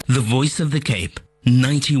The Voice of the Cape,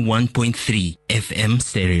 91.3 FM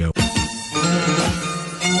stereo.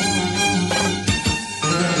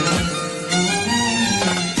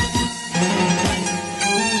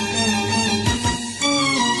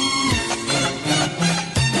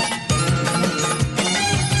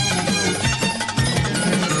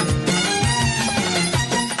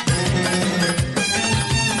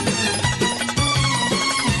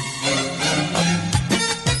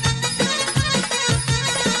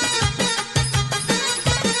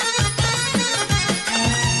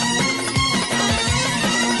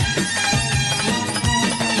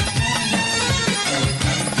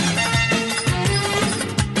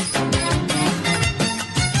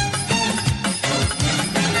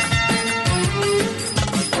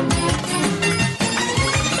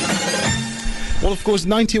 Of course,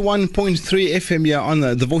 91.3 FM here on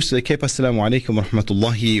the Voice of the Cape. Assalamu alaikum wa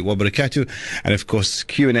rahmatullahi wa barakatuh. And of course,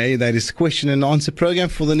 Q&A, that is question and answer program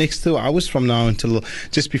for the next 2 hours from now until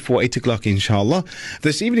just before 8 o'clock, inshallah.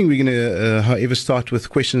 This evening, we're going to, however, start with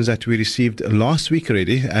questions that we received last week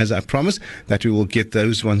already, as I promised, that we will get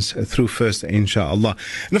those ones through first, inshallah.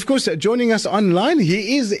 And of course, joining us online,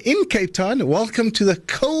 he is in Cape Town. Welcome to the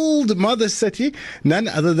cold mother city, none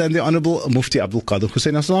other than the Honorable Mufti Abdul Kader.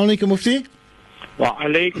 Hoosain, assalamu alaikum, Mufti. Wa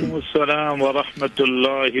alaikum assalam wa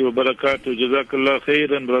rahmatullahi wa barakatuh. Jazakallah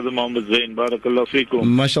khairan, Brother Muhammad Zain. Barakallah feekum.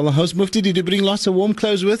 MashaAllah. How's Mufti? Did you bring lots of warm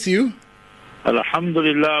clothes with you?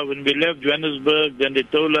 Alhamdulillah, when we left Johannesburg, then they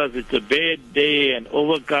told us it's a bad day and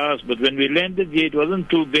overcast. But when we landed here, it wasn't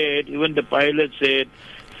too bad. Even the pilot said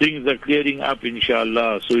things are clearing up,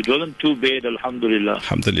 inshallah. So it wasn't too bad, alhamdulillah.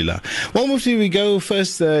 Alhamdulillah. Well, Mufti, we go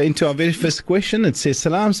first into our very first question. It says,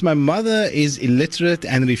 Salams, my mother is illiterate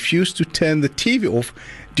and refused to turn the TV off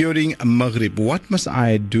during Maghrib. What must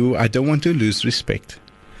I do? I don't want to lose respect.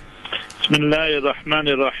 Bismillahir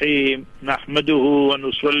Rahmanir Rahim. Nahmaduhu wa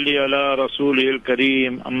nusalli ala rasulihil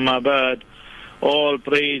kareem. Amma ba'd. All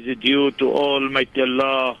praise is due to Almighty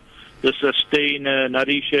Allah, the sustainer,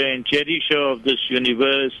 nourisher and cherisher of this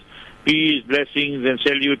universe. Peace, blessings and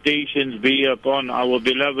salutations be upon our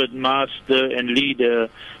beloved master and leader,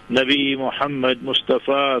 Nabi Muhammad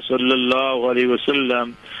Mustafa sallallahu alaihi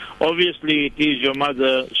wasallam. Obviously it is your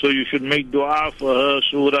mother, so you should make dua for her.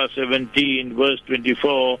 Surah 17 verse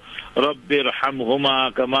 24, Rabbir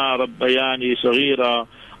hamhuma kama rabbayani saghira.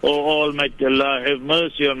 O Almighty Allah, have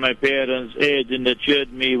mercy on my parents, aged and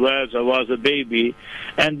nurtured me whilst I was a baby.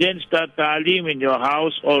 And then start ta'aleem in your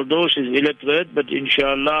house, although she's illiterate, but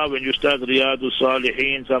inshallah when you start Riyadus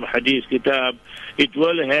Salihin, some hadith kitab, it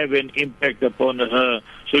will have an impact upon her.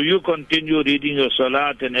 So you continue reading your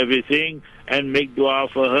salat and everything, and make dua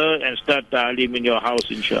for her and start ta'aleem in your house,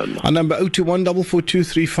 inshallah. Our number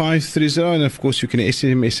 02144233530, and of course you can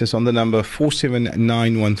SMS us on the number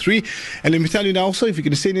 47913. And let me tell you now also, if you're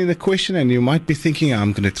going to send in a question and you might be thinking,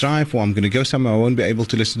 I'm going to drive or I'm going to go somewhere, I won't be able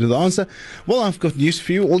to listen to the answer. Well, I've got news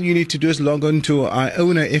for you. All you need to do is log on to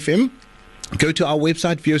Iona FM. Go to our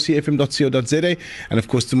website, vocfm.co.za, and of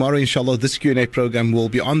course tomorrow, inshallah, this Q&A program will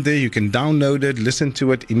be on there. You can download it, listen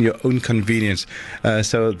to it in your own convenience.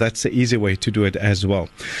 So that's the easy way to do it as well.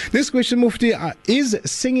 Next question, Mufti, is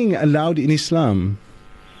singing allowed in Islam?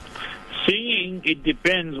 Singing, it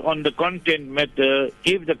depends on the content matter.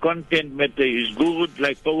 If the content matter is good,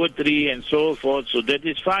 like poetry and so forth, so that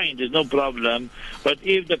is fine, there's no problem. But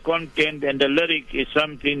if the content and the lyric is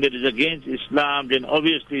something that is against Islam, then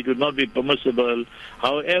obviously it would not be permissible.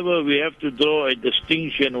 However, we have to draw a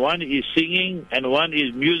distinction. One is singing and one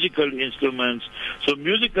is musical instruments. So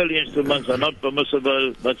musical instruments are not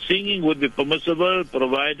permissible, but singing would be permissible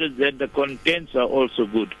provided that the contents are also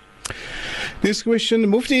good. Next question,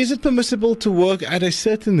 Mufti, is it permissible to work at a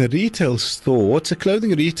certain retail store? It's a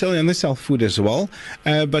clothing retail and they sell food as well.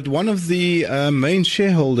 But one of the main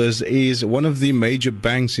shareholders is one of the major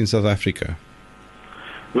banks in South Africa.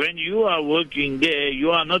 When you are working there,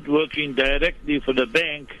 you are not working directly for the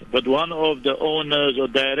bank, but one of the owners or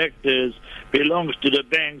directors belongs to the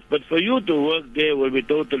bank. But for you to work there will be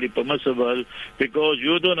totally permissible because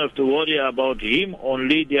you don't have to worry about him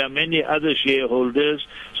only. There are many other shareholders,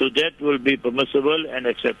 so that will be permissible and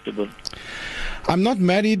acceptable. I'm not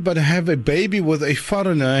married, but I have a baby with a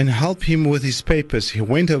foreigner and help him with his papers. He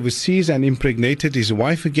went overseas and impregnated his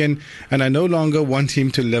wife again, and I no longer want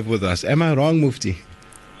him to live with us. Am I wrong, Mufti?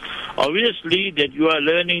 Obviously that you are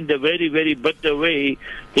learning the very, very better way,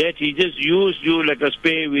 that he just used you like a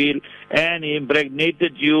spare wheel, and he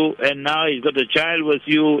impregnated you, and now he's got a child with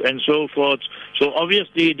you, and so forth. So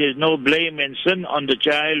obviously there's no blame and sin on the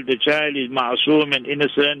child. The child is ma'asum and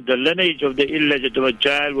innocent. The lineage of the illegitimate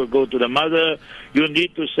child will go to the mother. You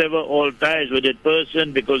need to sever all ties with that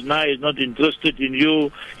person, because now he's not interested in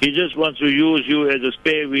you. He just wants to use you as a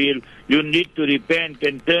spare wheel. You need to repent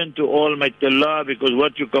and turn to Almighty Allah, because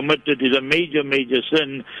what you committed is a major, major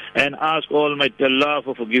sin, and ask Almighty Allah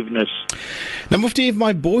for forgiveness. Now, Mufti, if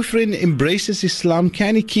my boyfriend embraces Islam,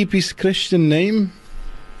 can he keep his Christian name?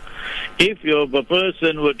 If you're a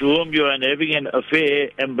person with whom you are having an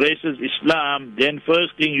affair embraces Islam, then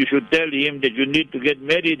first thing you should tell him that you need to get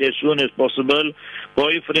married as soon as possible.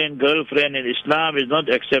 Boyfriend, girlfriend in Islam is not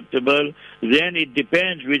acceptable. Then it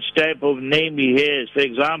depends which type of name he has. For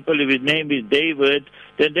example, if his name is David,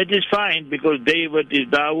 then that is fine, because David is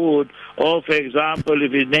Dawood. Or for example,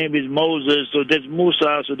 if his name is Moses, so that's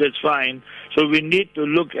Musa, so that's fine. So we need to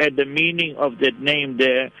look at the meaning of that name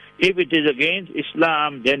there. If it is against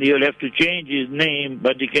Islam, then he'll have to change his name,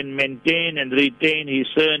 but he can maintain and retain his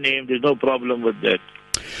surname. There's no problem with that.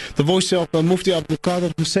 The voice of Mufti Abdul Kader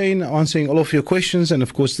Hoosain answering all of your questions, and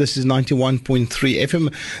of course this is 91.3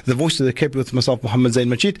 FM, the voice of the Cape, with myself, Muhammad Zain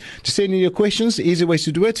Majid. To send in your questions, easy ways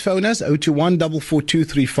to do it: phone us 021 442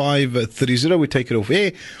 3530. We take it off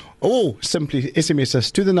air, or simply SMS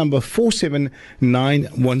us to the number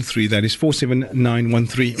 47913. That is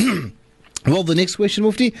 47913. Well, the next question,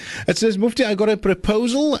 Mufti. It says, Mufti, I got a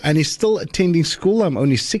proposal and he's still attending school. I'm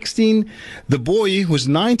only 16. The boy, who's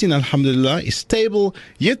 19, alhamdulillah, is stable.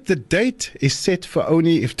 Yet the date is set for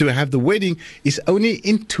only, if to have the wedding, is only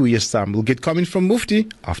in 2 years' time. We'll get comment from Mufti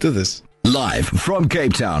after this. Live from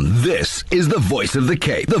Cape Town, this is the Voice of the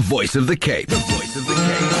Cape. The Voice of the Cape. The Voice of the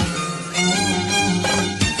Cape.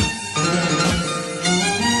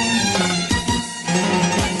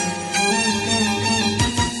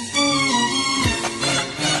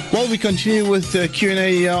 Well, we continue with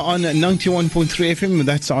Q&A on 91.3 FM.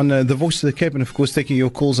 That's on the Voice of the Cape, and of course taking your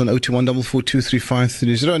calls on 021 442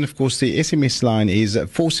 3530. And of course the SMS line is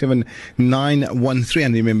 47913.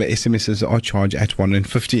 And remember, SMSs are charged at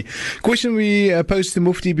 150. Question we posed to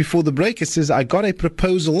Mufti before the break. It says, I got a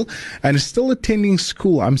proposal and is still attending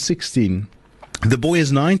school. I'm 16. The boy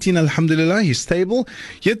is 19, alhamdulillah, he's stable.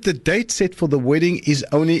 Yet the date set for the wedding is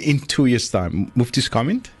only in 2 years' time. Mufti's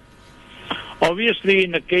comment? Obviously,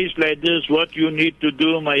 in a case like this, what you need to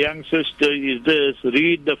do, my young sister, is this.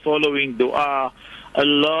 Read the following dua.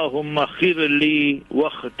 Allahumma khirli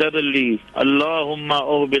wa khtarli. Allahumma,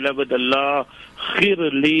 oh beloved Allah,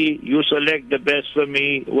 khirli, you select the best for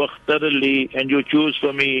me, wa khtarli, and you choose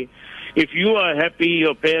for me. If you are happy,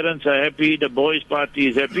 your parents are happy, the boys' party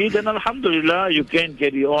is happy, then alhamdulillah, you can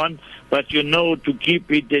carry on. But you know, to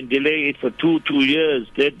keep it and delay it for 2 years,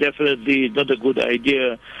 that definitely is not a good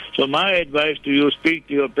idea. So my advice to you, speak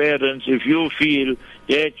to your parents. If you feel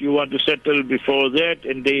that you want to settle before that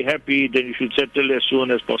and they're happy, then you should settle as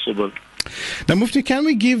soon as possible. Now, Mufti, can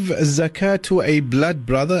we give zakat to a blood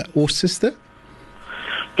brother or sister?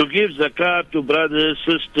 To give zakat to brothers,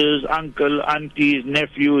 sisters, uncle, aunties,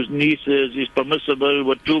 nephews, nieces is permissible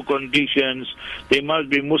with 2 conditions. They must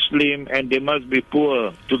be Muslim and they must be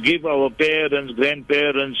poor. To give our parents,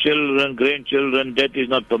 grandparents, children, grandchildren, that is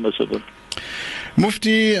not permissible.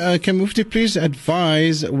 Mufti, can Mufti please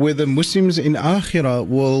advise whether Muslims in Akhirah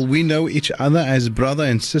will we know each other as brother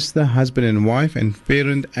and sister, husband and wife, and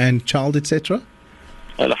parent and child, etc.?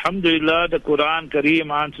 Alhamdulillah, the Quran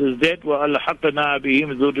Kareem answers that. وَأَلْحَقْنَا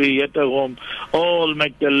بِهِمْ ذُرِّيَّتَهُمْ.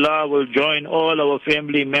 Almighty Allah will join all our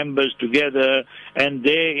family members together, and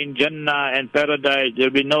there in Jannah and paradise there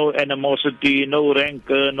will be no animosity, no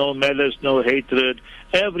rancor, no malice, no hatred.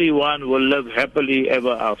 Everyone will live happily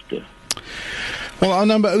ever after. Well, our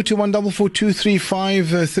number 021 442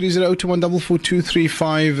 3530, 021 442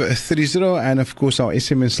 3530, and of course our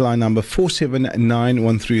SMS line number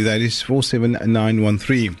 47913. That is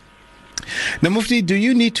 47913. Now, Mufti, do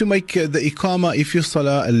you need to make the iqamah if you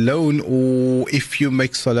salah alone, or if you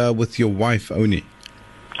make salah with your wife only?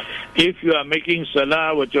 If you are making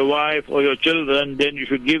salah with your wife or your children, then you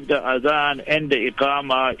should give the adhan and the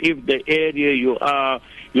iqamah. If the area you are,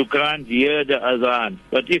 you can't hear the adhan.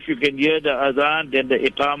 But if you can hear the adhan, then the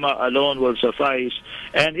iqamah alone will suffice.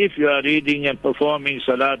 And if you are reading and performing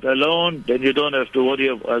salat alone, then you don't have to worry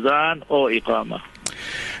of adhan or iqamah.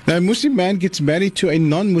 Now, a Muslim man gets married to a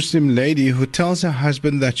non-Muslim lady who tells her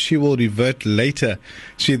husband that she will revert later.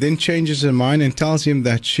 She then changes her mind and tells him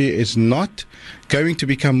that she is not going to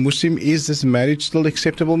become Muslim. Is this marriage still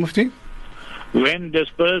acceptable, Mufti? When this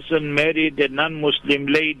person married a non-Muslim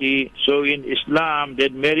lady, so in Islam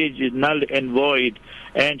that marriage is null and void,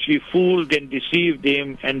 and she fooled and deceived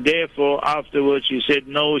him, and therefore afterwards she said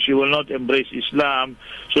no, she will not embrace Islam.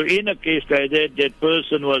 So in a case like that, that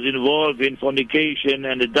person was involved in fornication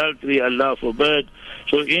and adultery, Allah forbid.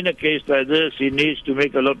 So in a case like this, he needs to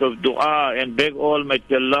make a lot of dua and beg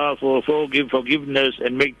Almighty Allah for forgiveness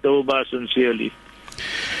and make tawbah sincerely.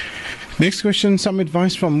 Next question, some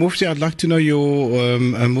advice from Mufti. I'd like to know your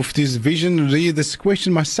Mufti's vision. Read this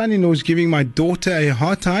question. My son-in-law is giving my daughter a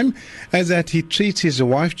hard time as that he treats his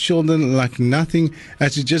wife, children like nothing,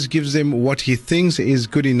 as he just gives them what he thinks is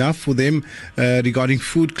good enough for them regarding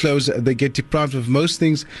food, clothes. They get deprived of most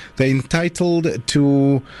things they're entitled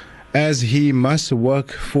to, as he must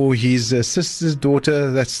work for his sister's daughter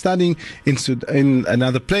that's studying in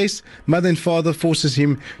another place. Mother and father forces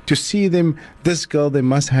him to see them. This girl, they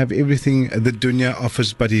must have everything the dunya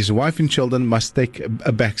offers, but his wife and children must take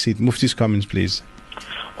a backseat. Mufti's comments, please.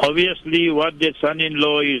 Obviously, what that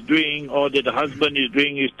son-in-law is doing or that husband is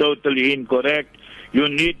doing is totally incorrect. You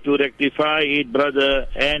need to rectify it, brother,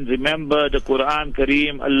 and remember the Quran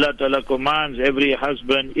Kareem. Allah Ta'ala commands every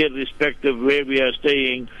husband, irrespective where we are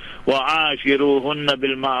staying, وَعَاشِرُوهُنَّ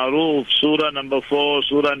بِالْمَعْرُوفِ, Surah number 4,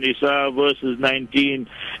 Surah Nisa, verses 19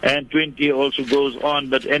 and 20 also goes on.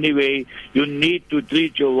 But anyway, you need to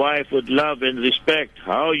treat your wife with love and respect.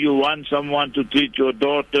 How you want someone to treat your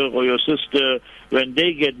daughter or your sister when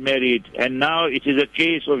they get married. And now it is a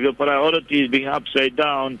case of your priorities being upside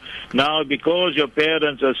down. Now because your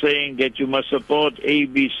parents are saying that you must support A,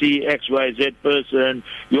 B, C, X, Y, Z person,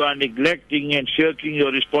 you are neglecting and shirking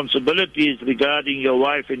your responsibilities regarding your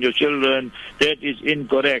wife and your children. That is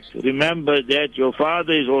incorrect. Remember that your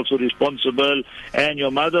father is also responsible and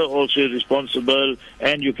your mother also is responsible,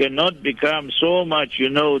 and you cannot become so much,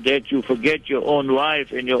 that you forget your own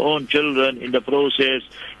wife and your own children in the process.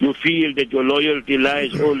 You feel that your loyalty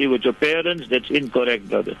lies only with your parents. That's incorrect,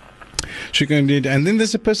 brother. Shukran indeed. And then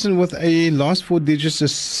there's a person with a last four digits,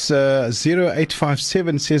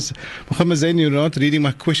 0857, says, Muhammad Zain, you're not reading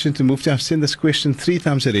my question to Mufti. I've sent this question 3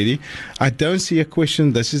 times already. I don't see a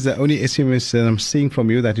question. This is the only SMS that I'm seeing from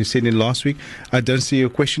you that you sent in last week. I don't see your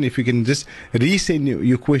question. If you can just resend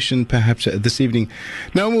your question perhaps this evening.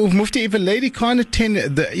 Now, Mufti, if a lady can't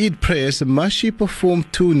attend the Eid prayers, must she perform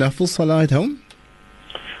 2 nafil salah at home?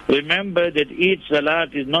 Remember that each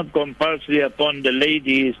salat is not compulsory upon the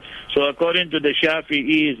ladies. So according to the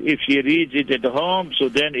Shafi'is, if she reads it at home, so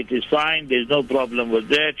then it is fine. There's no problem with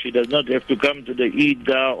that. She does not have to come to the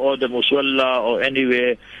Eidgah or the Musalla or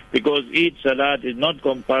anywhere, because each salat is not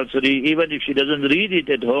compulsory. Even if she doesn't read it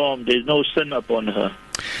at home, there's no sin upon her.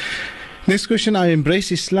 Next question. I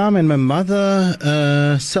embrace Islam and my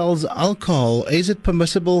mother sells alcohol. Is it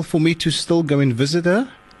permissible for me to still go and visit her?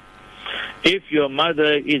 If your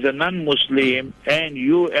mother is a non-Muslim and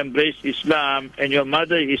you embrace Islam and your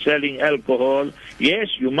mother is selling alcohol, yes,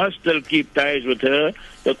 you must still keep ties with her.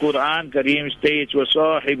 The Quran Kareem states,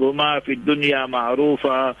 وَصَاحِبُهُمَا فِي الدُّنْيَا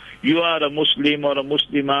مَعْرُوفًا. You are a Muslim or a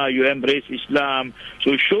Muslimah, you embrace Islam.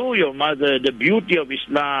 So show your mother the beauty of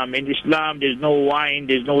Islam. In Islam, there's no wine,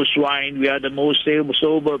 there's no swine. We are the most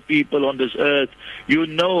sober people on this earth. You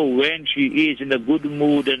know when she is in a good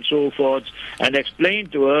mood and so forth. And explain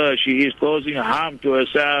to her she is causing harm to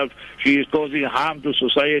herself, she is causing harm to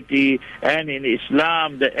society. And in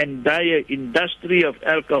Islam, the entire industry of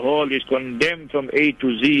alcohol is condemned from A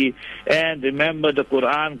to Z. And remember, the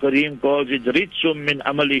Quran Kareem calls it Ritsum min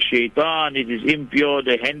amali shaitan. It is impure,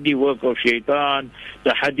 the handiwork of shaitan.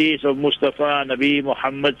 The hadith of Mustafa Nabi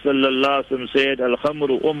Muhammad sallallahu alaihi wasallam said,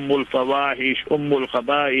 Al-khamru ummul fawahish, ummul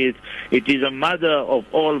khaba'ith. It is a mother of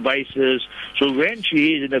all vices. So when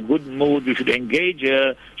she is in a good mood, we should engage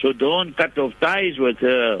her. So don't cut off ties with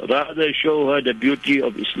her. Rather show her the beauty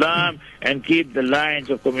of Islam and keep the lines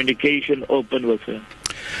of communication open with her.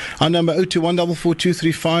 Our number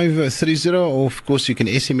 0214423530, or of course you can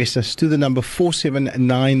SMS us to the number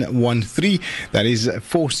 47913. That is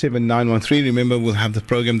 47913. Remember, we'll have the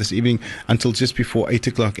program this evening until just before 8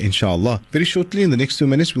 o'clock, inshallah. Very shortly, in the next 2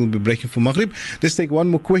 minutes, we'll be breaking for Maghrib. Let's take one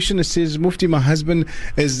more question. It says, Mufti, my husband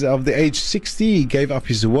is of the age 60. He gave up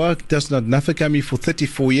his work, does not nafaka me for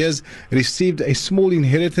 34 years, received a small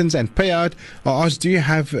inheritance and payout. I asked, do you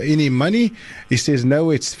have any money? He says,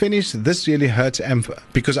 no, it's finished. This really hurts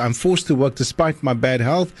because I'm forced to work despite my bad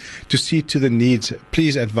health to see to the needs.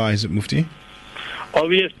 Please advise, Mufti.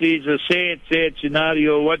 Obviously, it's a sad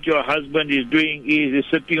scenario. What your husband is doing is he's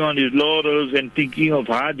sitting on his laurels and thinking of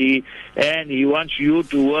Hadi, and he wants you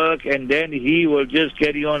to work, and then he will just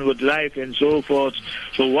carry on with life and so forth.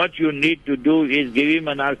 So what you need to do is give him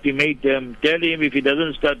an ultimatum. Tell him if he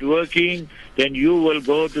doesn't start working, then you will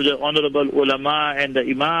go to the honorable ulama and the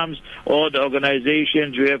imams or the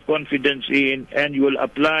organizations you have confidence in, and you will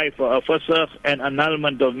apply for a fasakh and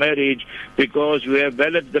annulment of marriage, because we have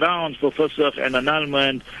valid grounds for fasakh and annulment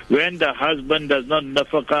when the husband does not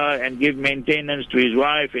nafaqah and give maintenance to his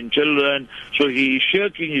wife and children, so he is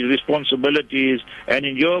shirking his responsibilities. And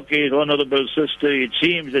in your case, honorable sister, it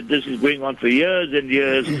seems that this is going on for years and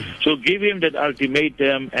years. So give him that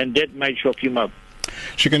ultimatum, and that might shock him up.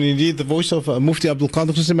 Shukran indeed, the voice of Mufti Abdul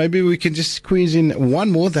Kader Hoosain. Maybe we can just squeeze in one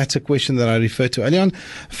more. That's a question that I referred to earlier on.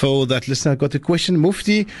 For that listener, I got the question.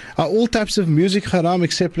 Mufti, are all types of music haram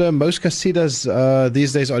except most qasidas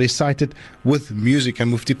these days are recited with music?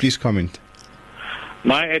 And Mufti, please comment.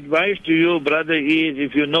 My advice to you, brother, is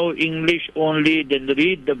if you know English only, then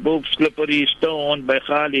read the book Slippery Stone by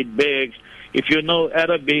Khalid Beg. If you know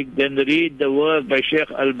Arabic, then read the work by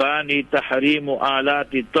Sheikh Albani, Tahrimu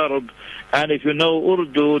Alati Tarb. And if you know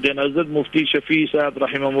Urdu, then Hazrat Mufti Shafi Sahib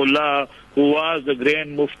Rahimahullah, who was the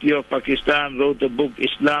Grand Mufti of Pakistan, wrote a book,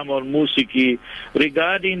 Islam or Musiki.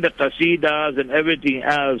 Regarding the qasidas and everything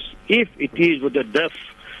else, if it is with a daf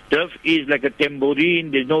is like a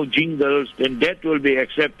tambourine, there's no jingles, then that will be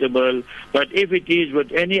acceptable. But if it is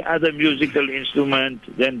with any other musical instrument,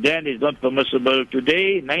 then it's not permissible.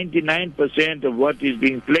 Today, 99% of what is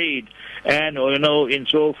being played, and in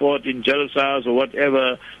so forth, in jalsas or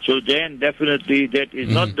whatever, so then definitely that is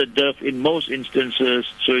not the daf in most instances,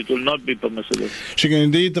 so it will not be permissible. Shukran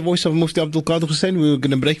indeed, the voice of Mufti Abdul Kader Hoosain. We're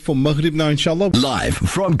going to break for Maghrib now, inshallah. Live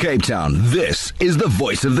from Cape Town, this is the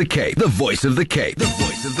voice of the Cape. The voice of the Cape. The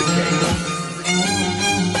voice of the Cape.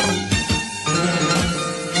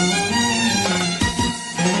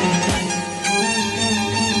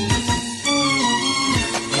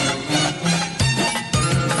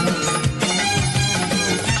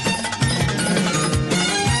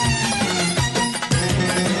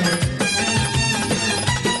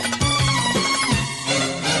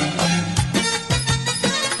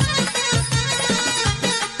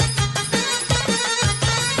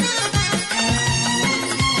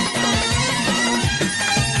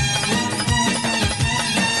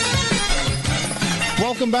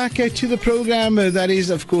 Welcome back to the program. That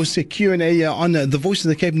is, of course, a Q&A on the Voice of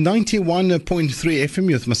the Cape 91.3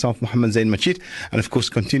 FM with myself, Muhammad Zain Machid. And, of course,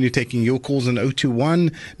 continue taking your calls on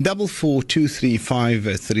 021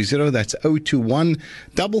 4423530. That's 021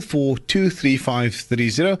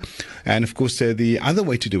 4423530. And, of course, the other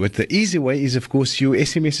way to do it, the easy way is, of course, you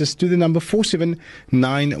SMSs to the number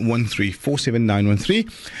 47913. 47913.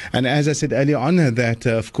 And as I said earlier on, that,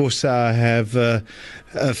 of course, I have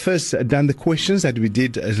first done the questions that we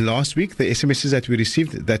did last week, the SMSs that we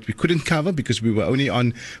received that we couldn't cover because we were only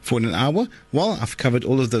on for an hour. Well, I've covered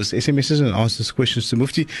all of those SMSs and asked those questions to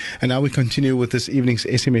Mufti, and now we continue with this evening's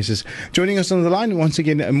SMSs. Joining us on the line once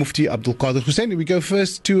again, Mufti Abdul Kader Hoosain. We go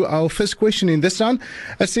first to our first question in this round.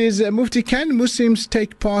 It says, Mufti, can Muslims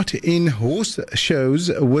take part in horse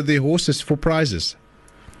shows with their horses for prizes?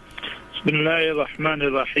 Bismillahir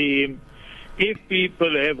Rahmanir Rahim. If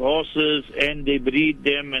people have horses and they breed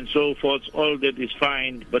them and so forth, all that is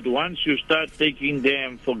fine. But once you start taking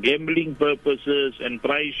them for gambling purposes and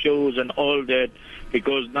prize shows and all that,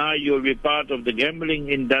 because now you'll be part of the gambling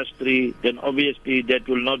industry, then obviously that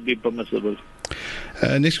will not be permissible.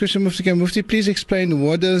 Next question, Mufti. Can Mufti please explain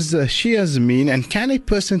what does Shias mean, and can a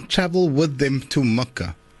person travel with them to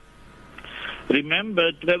Mecca?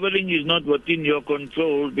 Remember, traveling is not within your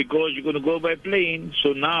control because you're going to go by plane.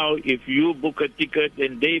 So now if you book a ticket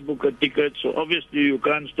and they book a ticket, so obviously you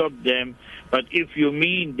can't stop them. But if you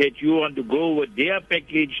mean that you want to go with their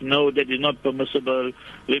package, no, that is not permissible.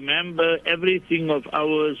 Remember, everything of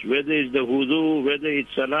ours, whether it's the wudu, whether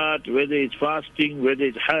it's salat, whether it's fasting, whether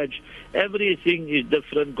it's hajj, everything is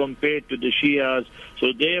different compared to the Shias.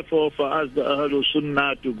 So therefore, for us, the Ahlul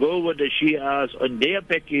Sunnah, to go with the Shias on their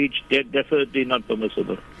package, they're definitely not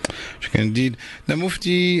permissible. Indeed. Now,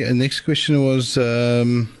 Mufti, next question was,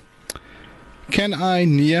 can I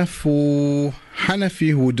niyyah for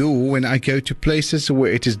Hanafi wudu when I go to places where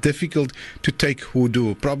it is difficult to take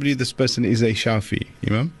wudu? Probably this person is a Shafi,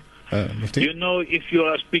 Imam. Mufti? You know, if you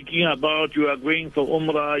are speaking about you are going for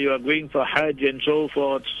Umrah, you are going for Hajj and so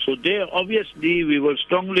forth, so there obviously we will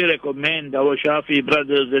strongly recommend our Shafi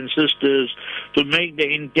brothers and sisters to make the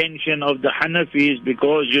intention of the Hanafis,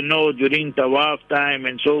 because you know during Tawaf time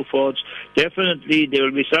and so forth, definitely there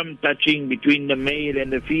will be some touching between the male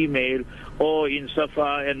and the female, or in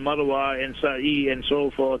Safa and Marwa and Sa'i and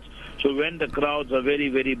so forth. So when the crowds are very,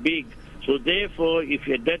 very big, so therefore, if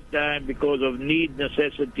at that time, because of need,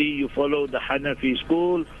 necessity, you follow the Hanafi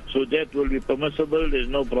school, so that will be permissible. There's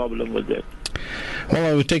no problem with that. All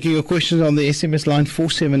right, we're taking your questions on the SMS line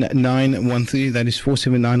 47913. That is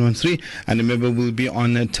 47913. And remember, we'll be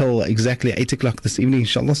on until exactly 8 o'clock this evening,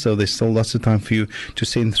 inshallah. So there's still lots of time for you to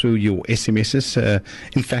send through your SMSs.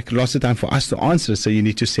 In fact, lots of time for us to answer. So you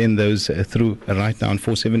need to send those through right now on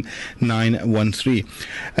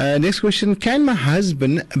 47913. Next question. Can my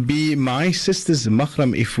husband be my sister's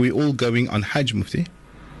mahram if we're all going on Hajj, Mufti?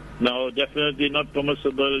 No, definitely not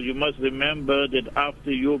permissible. You must remember that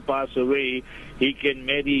after you pass away, he can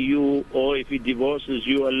marry you, or if he divorces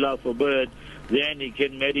you, Allah forbid, then he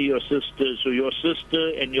can marry your sister. So your sister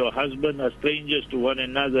and your husband are strangers to one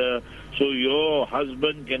another. So your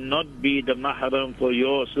husband cannot be the mahram for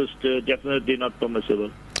your sister. Definitely not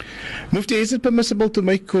permissible. Mufti, is it permissible to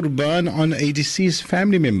make qurban on a deceased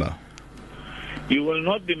family member? You will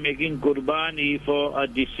not be making qurbani for a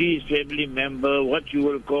deceased family member. What you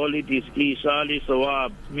will call it is isali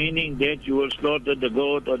sawab, meaning that you will slaughter the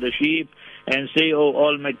goat or the sheep and say, oh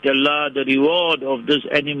Almighty Allah, the reward of this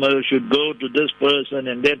animal should go to this person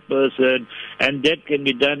and that person, and that can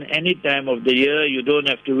be done any time of the year. You don't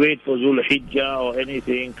have to wait for Zul Hijjah or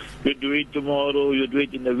anything. You do it tomorrow, you do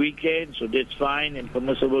it in the weekend, so that's fine and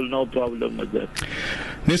permissible, no problem with that.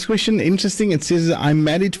 Next question, interesting. It says, I'm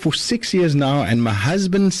married for 6 years now and my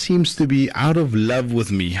husband seems to be out of love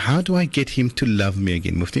with me. How do I get him to love me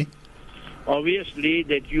again, Mufti? Obviously,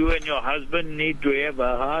 that you and your husband need to have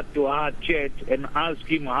a heart-to-heart chat and ask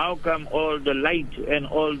him how come all the light and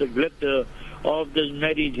all the glitter of this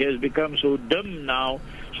marriage has become so dim now.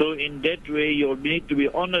 So in that way, you need to be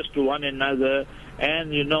honest to one another.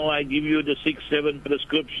 And you know, I give you the 6-7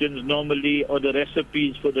 prescriptions normally, or the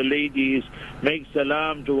recipes for the ladies. Make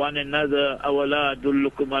salam to one another. Awala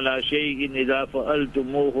dullukum ala shay'in idha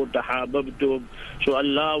fa'altumuhu tahabbabtum. So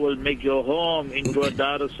Allah will make your home into a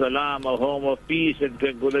dar salam, a home of peace and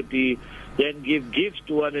tranquility. Then give gifts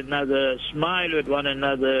to one another, smile with one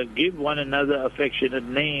another, give one another affectionate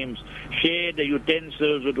names, share the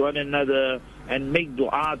utensils with one another, and make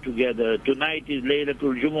dua together. Tonight is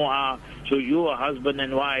Laylatul Jumu'ah, so you, husband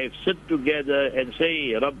and wife, sit together and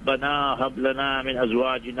say, Rabbana hab lana min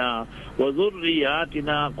azwajina wa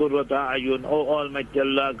dhurriyatina qurrata a'yun. O Almighty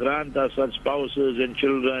Allah, grant us such spouses and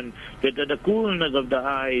children that are the coolness of the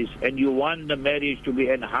eyes, and you want the marriage to be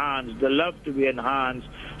enhanced, the love to be enhanced.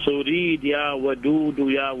 So read, Ya Wadudu,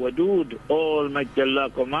 Ya Wadud. Almighty Allah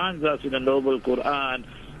commands us in the noble Quran,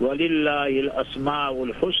 وَلِلَّهِ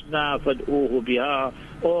الْأَسْمَاءُ الْحُسْنَى فَادْعُوهُ بِهَا.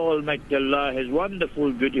 Almighty Allah has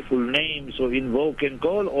wonderful, beautiful names, so invoke and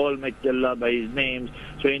call Almighty Allah by His names.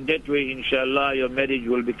 So in that way, inshallah, your marriage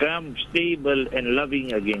will become stable and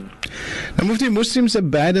loving again. Now, Mufti, Muslims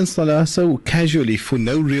abandon salah so casually for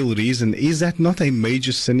no real reason. Is that not a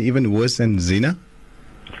major sin, even worse than zina?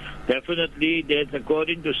 Definitely, that's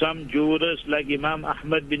according to some jurists like Imam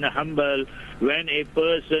Ahmad bin Hanbal, when a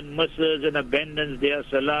person misses and abandons their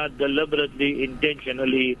salat deliberately,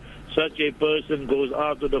 intentionally, such a person goes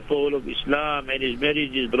out of the fold of Islam and his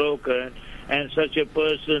marriage is broken, and such a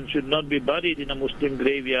person should not be buried in a Muslim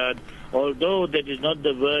graveyard. Although that is not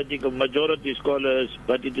the verdict of majority scholars,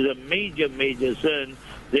 but it is a major, major sin.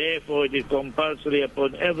 Therefore, it is compulsory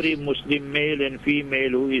upon every Muslim male and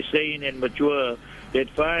female who is sane and mature that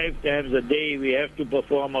 5 times a day we have to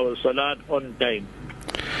perform our salat on time.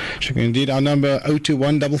 Sheikh, indeed, our number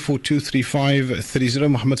 021-442-3530.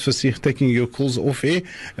 Muhammad Fasih taking your calls off air.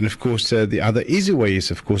 And of course, the other easy way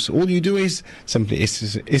is, of course, all you do is simply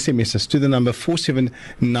SMS us to the number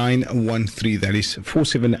 47913. That is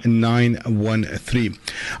 47913.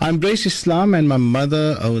 I embrace Islam and my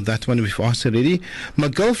mother, that one we've asked already. My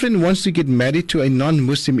girlfriend wants to get married to a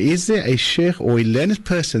non-Muslim. Is there a sheikh or a learned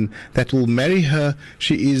person that will marry her?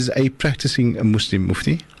 She is a practicing Muslim,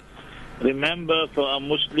 Mufti. Remember, for a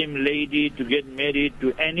Muslim lady to get married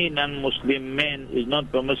to any non-Muslim man is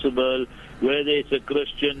not permissible, whether it's a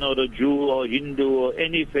Christian or a Jew or Hindu or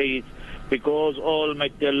any faith, because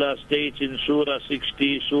Almighty Allah states in Surah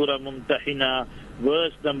 60, Surah Mumtahina,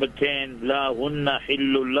 verse number 10, La hunna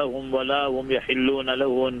hillu lahum wa la hum yahilluna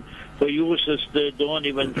lahun. For you, sister, don't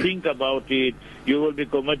even think about it. You will be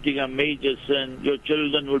committing a major sin. Your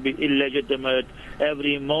children will be illegitimate.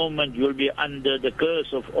 Every moment you will be under the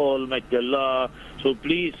curse of Almighty Allah. So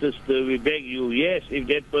please, sister, we beg you, yes, if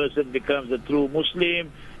that person becomes a true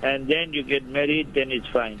Muslim and then you get married, then it's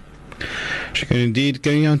fine. Sheikh, indeed.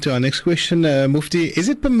 Going on to our next question, Mufti, is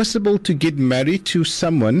it permissible to get married to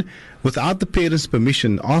someone without the parents'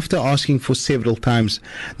 permission after asking for several times?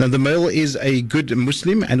 Now, the male is a good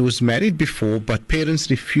Muslim and was married before, but parents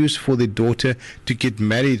refuse for their daughter to get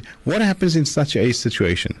married. What happens in such a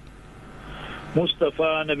situation?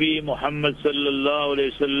 Mustafa Nabi Muhammad sallallahu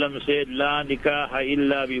alayhi wasallam said, La nikaha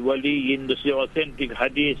illa bi waliyin. This is authentic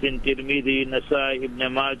hadith in Tirmidhi, Nasai,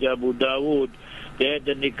 Ibn Majah, Abu Dawood, that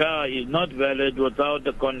the nikah is not valid without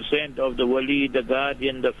the consent of the wali, the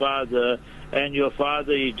guardian, the father, and your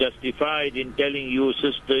father is justified in telling you,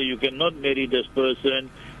 sister, you cannot marry this person.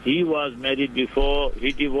 He was married before,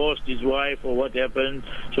 he divorced his wife, or what happened.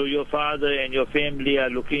 So your father and your family are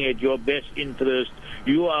looking at your best interest.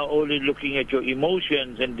 You are only looking at your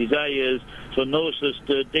emotions and desires. So no,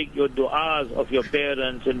 sister, take your du'as of your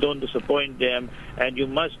parents and don't disappoint them. And you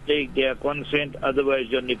must take their consent, otherwise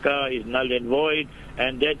your nikah is null and void.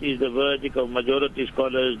 And that is the verdict of majority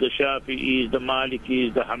scholars, the Shafi'is, the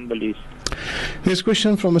Malikis, the Hanbalis. Here's a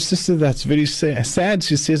question from a sister that's very sad.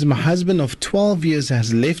 She says, my husband of 12 years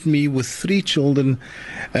has left me with 3 children.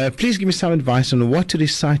 Please give me some advice on what to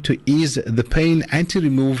recite to ease the pain and to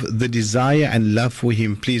remove the desire and love for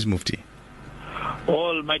him. Please, Mufti.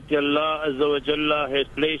 Almighty Allah Azza wa Jalla has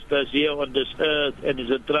placed us here on this earth, and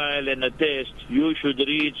it's a trial and a test. You should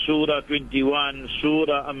read Surah 21,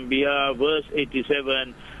 Surah Anbiya, verse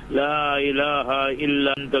 87. La ilaha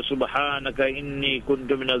illa anta subhanaka inni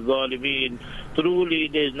kuntu minaz zalimin. Truly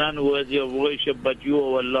there is none worthy of worship but you,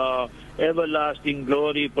 O Allah. Everlasting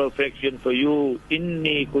glory, perfection for you.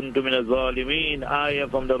 Inni kuntu minaz zalimin. I am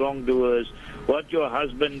from the wrongdoers. What your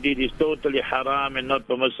husband did is totally haram and not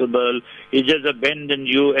permissible. He just abandoned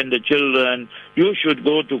you and the children. You should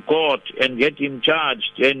go to court and get him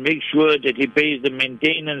charged and make sure that he pays the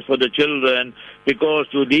maintenance for the children, because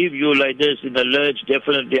to leave you like this in the lurch,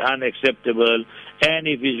 definitely unacceptable. And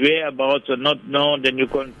if his whereabouts are not known, then you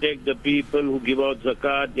contact the people who give out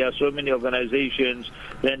zakat. There are so many organizations.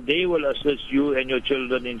 Then they will assist you and your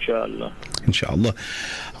children, inshallah. Inshallah.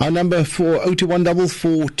 Our number for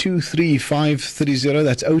 02144233530.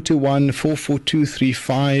 That's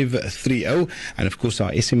 02144233530. And of course,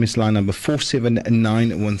 our SMS line number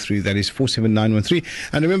 47913. That is 47913.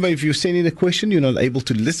 And remember, if you send in a question, you're not able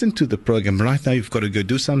to listen to the program right now, you've got to go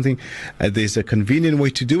do something. There's a convenient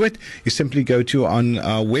way to do it. You simply go to on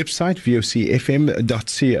our website, vocfm.co.za.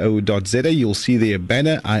 You'll see there a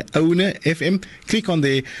banner, I own a FM. Click on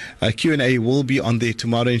there. Q&A will be on there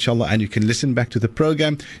tomorrow, inshallah, and you can listen back to the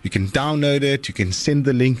program. You can download it. You can send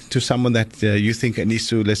the link to someone that you think needs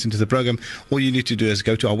to listen to the program. All you need to do is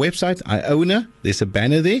go to our website, I own a. There's a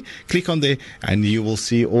banner there. Click on there, and you will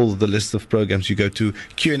see all the list of programs. You go to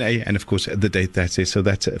Q&A, and of course, the date that's it. So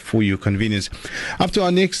that's for your convenience. Up to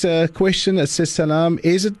our next question. It says, Salam,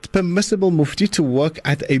 is it permissible, Mufti, to work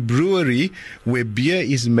at a brewery where beer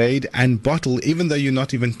is made and bottled, even though you're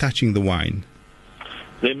not even touching the wine?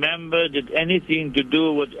 Remember that anything to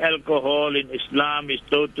do with alcohol in Islam is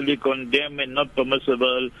totally condemned and not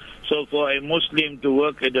permissible. So for a Muslim to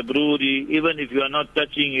work at a brewery, even if you are not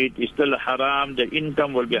touching it, it's still haram. The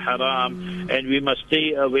income will be haram. And we must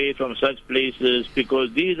stay away from such places,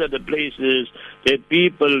 because these are the places that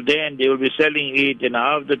people then, they will be selling it, and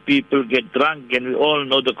half the people get drunk, and we all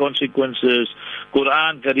know the consequences.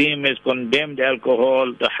 Quran Kareem has condemned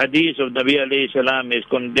alcohol. The hadith of Nabi alayhi salam has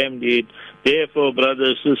condemned it. Therefore,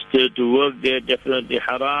 brother, sister, to work there, definitely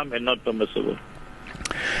haram and not permissible.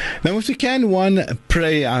 Now, if you can one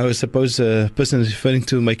pray, I suppose a person is referring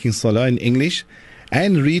to making salah in English,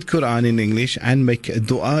 and read Quran in English, and make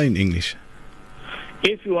dua in English.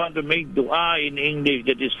 If you want to make dua in English,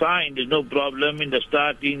 that is fine. There's no problem. In the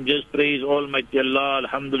starting, just praise Almighty Allah,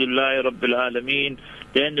 Alhamdulillah, Rabbil Alameen.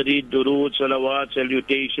 Then read durood, salawat,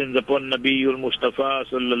 salutations upon Nabiul Mustafa,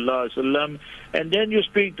 sallallahu alaihi wasallam. And then you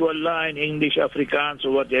speak to Allah in English, Afrikaans,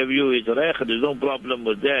 or whatever you is. There's no problem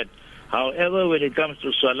with that. However, when it comes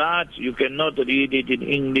to Salat, you cannot read it in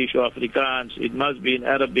English or Afrikaans. It must be in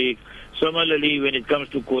Arabic. Similarly, when it comes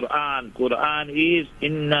to Quran, Quran is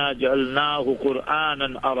Inna Ja'alnahu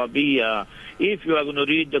Qur'anan Arabiya. If you are going to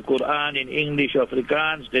read the Quran in English or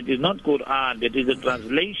Afrikaans, that is not Quran, that is a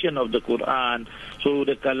translation of the Quran. So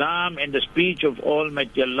the kalam and the speech of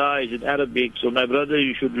Almighty Allah is in Arabic. So my brother,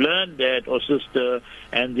 you should learn that, or sister,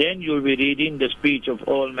 and then you'll be reading the speech of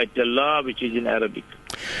Almighty Allah, which is in Arabic.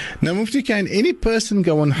 Now, Mufti, can any person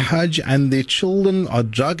go on Hajj and their children are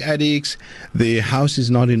drug addicts, their house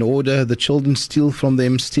is not in order, the children steal from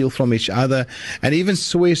them, steal from each other, and even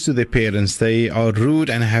swears to their parents, they are rude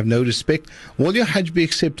and have no respect? Will your Hajj be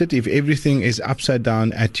accepted if everything is upside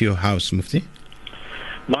down at your house, Mufti?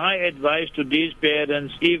 My advice to these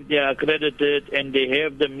parents, if they are accredited and they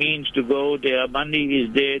have the means to go, their money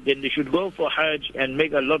is there, then they should go for Hajj and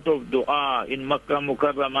make a lot of dua in Makkah,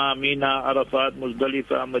 Mukarramah, Mina, Arafat,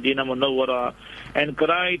 Muzdalifah, Medina Munawwara, and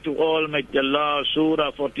cry to Almighty Allah,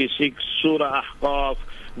 Surah 46, Surah Ahqaf,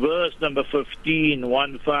 verse number 15,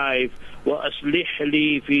 1-5, وَأَصْلِحْ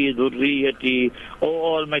لِي فِي ذُرِّيَّتِي. O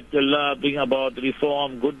Almighty Allah, bring about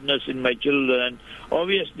reform, goodness in my children.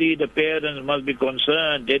 Obviously, the parents must be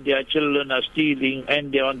concerned that their children are stealing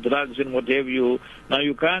and they are on drugs and what have you. Now,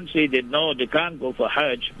 you can't say that, no, they can't go for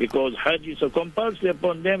Hajj, because Hajj is a compulsory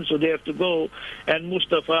upon them, so they have to go. And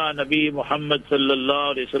Mustafa, Nabi Muhammad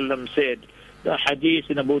sallallahu alayhi wa sallam said, the hadith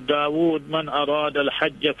in Abu Dawood, Man arad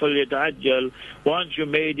al-hajj falyata'ajjal. Once you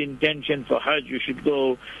made intention for Hajj, you should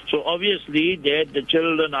go. So obviously that the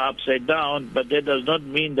children are upside down, but that does not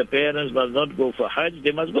mean the parents must not go for Hajj.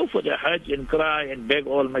 They must go for their Hajj and cry and beg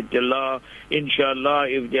Almighty Allah. Inshallah,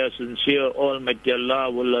 if they are sincere, Almighty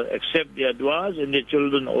Allah will accept their du'as and their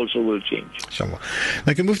children also will change. Inshallah.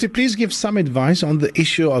 Now, can Mufti please give some advice on the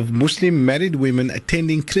issue of Muslim married women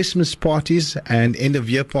attending Christmas parties and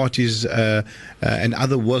end-of-year parties and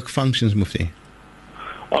other work functions, Mufti?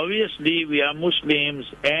 Obviously, we are Muslims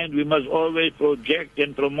and we must always project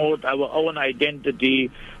and promote our own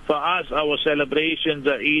identity. For us, our celebrations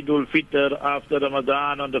are Eid al-Fitr after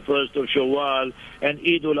Ramadan on the 1st of Shawwal and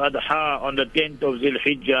Eid al-Adha on the 10th of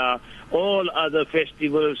Zil-Hijjah. All other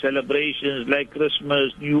festival celebrations like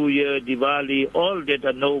Christmas, New Year, Diwali, all that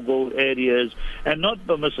are no-go areas and not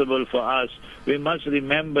permissible for us. We must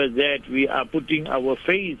remember that we are putting our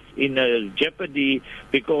faith in jeopardy,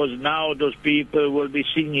 because now those people will be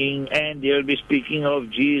singing and they'll be speaking of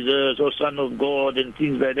Jesus or Son of God and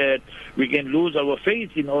things like that. We can lose our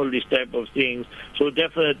faith in all these type of things. So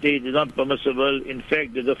definitely it is not permissible. In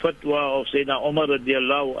fact, there's a fatwa of Sayyidina Umar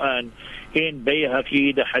radiallahu anh in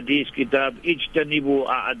Bayhaqi, the Hadith Kitab, Ijtanibu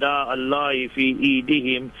a'da Allah fi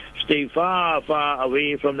idihim. Stay far, far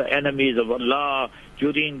away from the enemies of Allah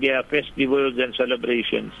during their festivals and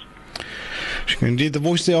celebrations. Indeed, the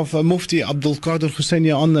voice there of Mufti Abdul Kader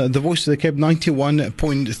Hoosain on the Voice of the Cape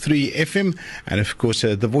 91.3 FM. And of course,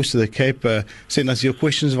 the Voice of the Cape, send us your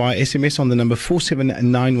questions via SMS on the number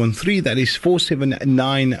 47913. That is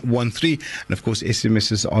 47913. And of course,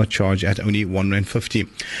 SMSs are charged at only R1.50.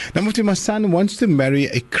 Now, Mufti, my son wants to marry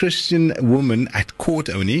a Christian woman at court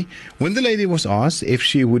only. When the lady was asked if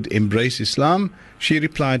she would embrace Islam, she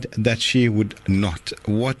replied that she would not.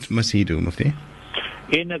 What must he do, Mufti?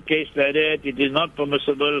 In a case like that, it is not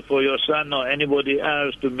permissible for your son or anybody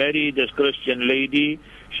else to marry this Christian lady.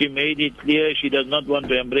 She made it clear she does not want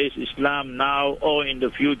to embrace Islam now or in the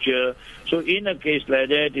future. So in a case like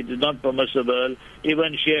that, it is not permissible.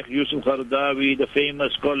 Even Sheikh Yusuf Qaradawi, the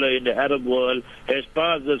famous scholar in the Arab world, has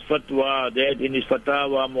passed this fatwa that in his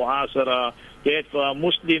Fatawa Mu'asara, that for a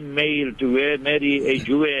Muslim male to marry a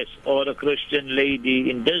Jewess or a Christian lady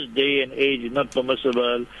in this day and age is not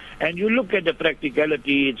permissible. And you look at the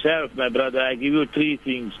practicality itself, my brother, I give you three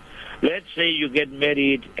things. Let's say you get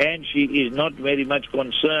married and she is not very much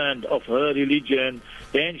concerned of her religion,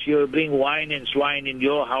 then she will bring wine and swine in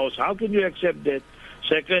your house. How can you accept that?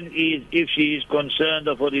 Second is, if she is concerned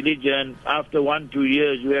of her religion, after 1-2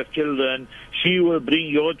 years you have children, she will bring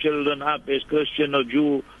your children up as Christian or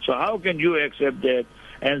Jew. So how can you accept that?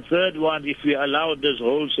 And third one, if we allow this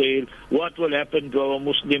wholesale, what will happen to our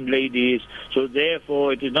Muslim ladies? So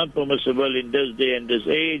therefore, it is not permissible in this day and this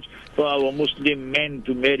age for our Muslim men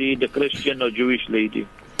to marry the Christian or Jewish lady.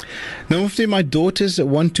 Now, Mufti, my daughters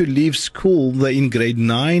want to leave school. They're in grade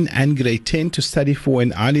 9 and grade 10 to study for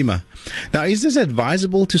an alima. Now, is this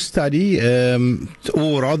advisable to study,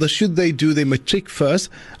 or rather, should they do their matric first?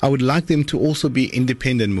 I would like them to also be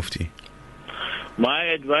independent, Mufti. My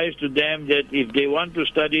advice to them that if they want to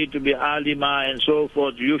study to be alima and so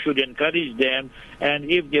forth, you should encourage them.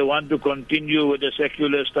 And if they want to continue with the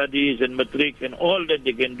secular studies and matric and all that,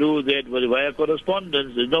 they can do that via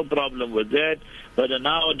correspondence. There's no problem with that. But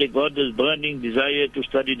now they got this burning desire to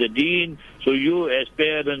study the deen. So you as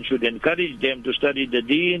parents should encourage them to study the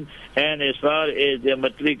deen. And as far as their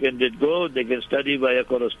matric and that go, they can study via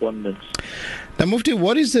correspondence. Now, Mufti,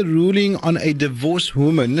 what is the ruling on a divorced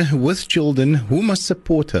woman with children who must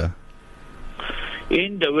support her?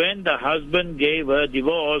 When the husband gave her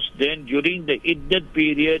divorce, then during the iddat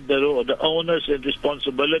period, the onus and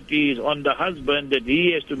responsibility is on the husband that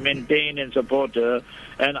he has to maintain and support her.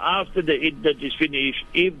 And after the iddat is finished,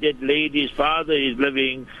 if that lady's father is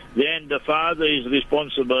living, then the father is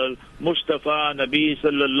responsible. Mustafa, Nabi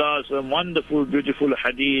Sallallahu Alaihi Wasallam, wonderful, beautiful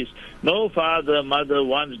hadith. No father, mother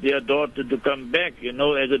wants their daughter to come back,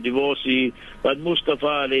 as a divorcee. But Mustafa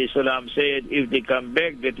Alayhi Salam said, if they come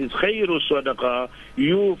back, that is khayru sadaqah.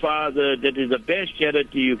 You, father, that is the best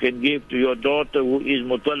charity you can give to your daughter who is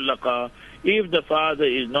mutallaqa. If the father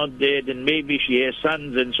is not there, then maybe she has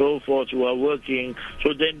sons and so forth who are working.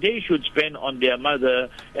 So then they should spend on their mother.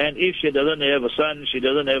 And if she doesn't have a son, she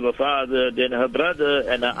doesn't have a father, then her brother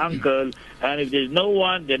and her uncle. And if there's no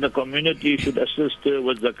one, then the community should assist her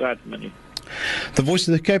with zakat money. The Voice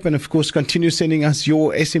of the Cape, and of course continue sending us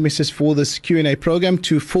your SMSs for this Q&A program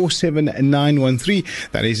to 47913.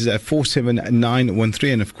 That is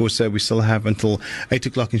 47913, and of course we still have until 8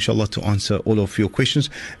 o'clock inshallah to answer all of your questions.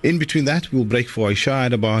 In between that, we'll break for Isha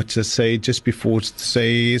at about just before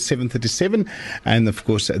 7:37, and of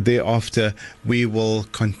course thereafter we will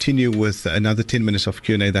continue with another 10 minutes of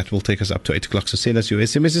Q&A that will take us up to 8 o'clock. So send us your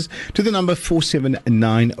SMSs to the number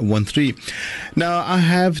 47913. Now, I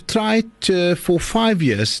have tried for 5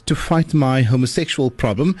 years to fight my homosexual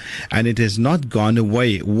problem, and it has not gone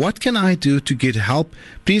away. What can I do to get help?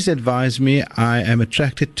 Please advise me. I am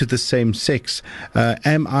attracted to the same sex.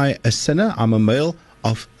 Am I a sinner? I'm a male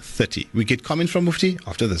of 30. We get comment from Mufti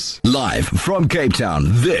after this. Live from Cape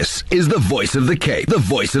Town, this is the Voice of the Cape. The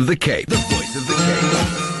Voice of the Cape. The Voice of the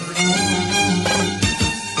Cape.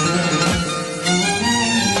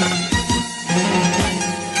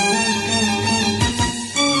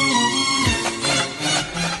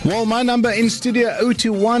 Well, my number in studio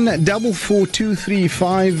 021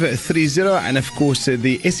 4423530, and of course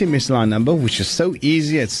the SMS line number, which is so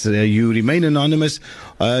easy. It's you remain anonymous.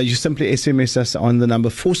 You simply SMS us on the number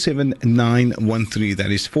 47913.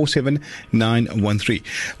 That is 47913.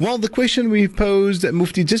 Well, the question we posed,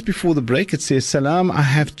 Mufti, just before the break, it says, Salam, I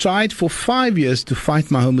have tried for 5 years to fight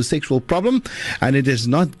my homosexual problem, and it has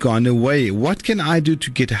not gone away. What can I do to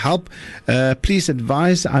get help? Please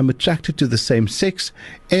advise. I'm attracted to the same sex.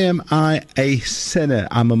 Am I a sinner?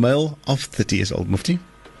 I'm a male of 30 years old, Mufti.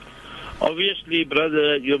 Obviously,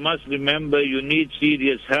 brother, you must remember you need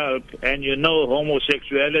serious help, and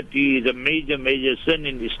homosexuality is a major, major sin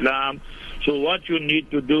in Islam. So what you need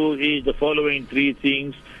to do is the following three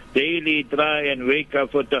things. Daily try and wake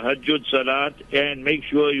up for tahajjud salat, and make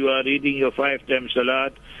sure you are reading your 5-time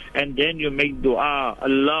salat. And then you make dua,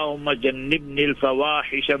 Allahumma jannibni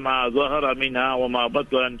al-fawahisha ma zahara minha wa ma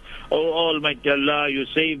batan. Oh Almighty Allah, you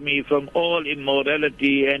save me from all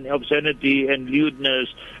immorality and obscenity and lewdness,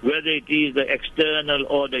 whether it is the external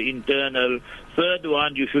or the internal. Third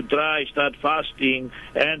one, you should start fasting.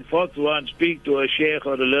 And fourth one, speak to a sheikh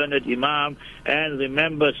or a learned imam, and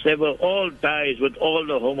remember, sever all ties with all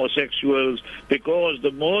the homosexuals, because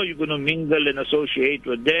the more you're going to mingle and associate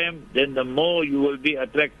with them, then the more you will be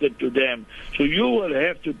attracted to them. So you will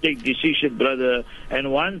have to take decision, brother.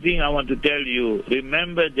 And one thing I want to tell you,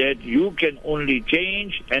 remember that you can only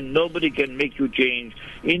change, and nobody can make you change.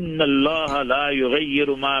 Inna Allah la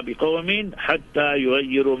yughayyiru ma biqawmin hatta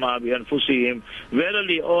yughayyiru ma bi anfusihim.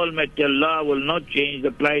 Verily, Almighty Allah will not change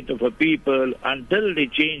the plight of a people until they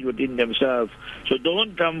change within themselves. So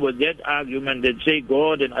don't come with that argument that say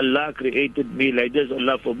God and Allah created me like this,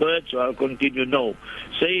 Allah forbid, so I'll continue. No.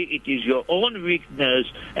 Say it is your own weakness,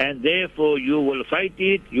 and therefore you will fight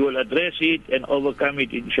it, you will address it and overcome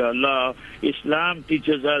it, inshallah. Islam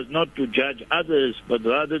teaches us not to judge others, but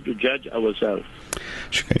rather to judge ourselves.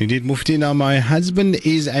 Indeed, Mufti. Now, my husband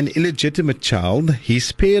is an illegitimate child.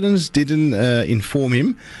 His parents didn't inform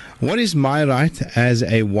him. What is my right as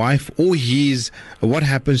a wife, or what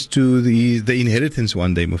happens to the inheritance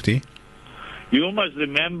one day, Mufti? You must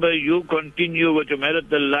remember, you continue with your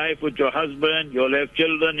marital life with your husband, you'll have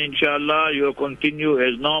children, inshallah, you'll continue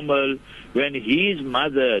as normal. When his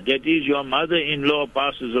mother, that is your mother-in-law,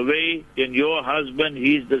 passes away, then your husband,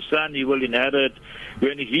 he's the son, he will inherit.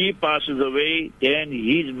 When he passes away, then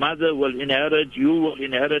his mother will inherit, you will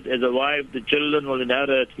inherit as a wife, the children will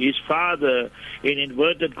inherit. His father, in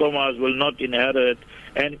inverted commas, will not inherit.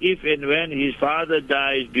 And if and when his father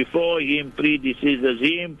dies before him, predeceases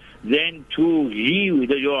him, then too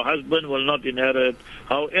your husband will not inherit.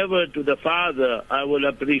 However, to the father, I will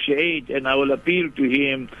appreciate and I will appeal to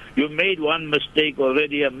him. You made one mistake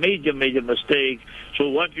already, a major mistake. So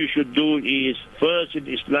what you should do is, first in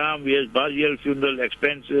Islam, we have burial funeral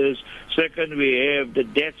expenses. Second, we have the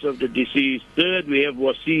deaths of the deceased. Third, we have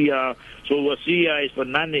wasiyah. So wasiyah is for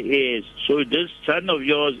non-heirs. So this son of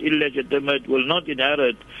yours, illegitimate, will not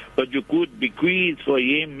inherit, but you could bequeath for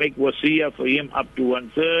him, make wasiyah for him up to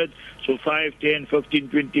 1/3. So 5, 10, 15,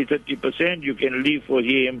 20, 30% you can leave for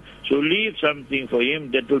him. So leave something for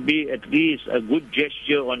him. That will be at least a good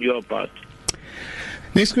gesture on your part.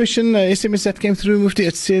 Next question, SMS that came through, Mufti.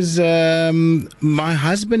 It says, my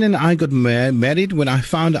husband and I got married when I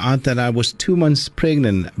found out that I was 2 months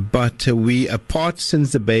pregnant, but we apart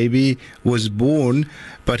since the baby was born,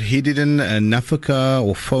 but he didn't nafaka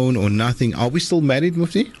or phone or nothing. Are we still married,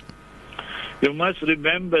 Mufti? You must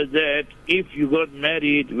remember that if you got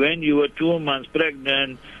married when you were 2 months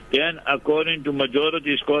pregnant, then according to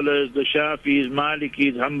majority scholars, the Shafis,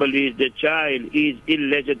 Malikis, Hanbalis, the child is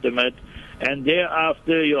illegitimate. And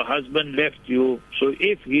thereafter your husband left you. So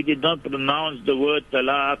if he did not pronounce the word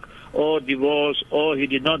talaq or divorce, or he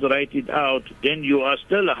did not write it out, then you are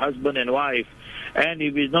still a husband and wife. And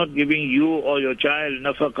if he's not giving you or your child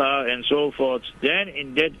nafaqah and so forth, then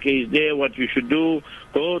in that case there, what you should do,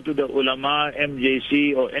 go to the ulama,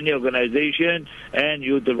 MJC or any organization, and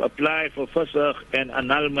you apply for fasakh and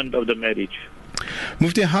annulment of the marriage.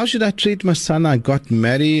 Mufti, how should I treat my son? I got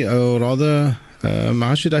married, or rather,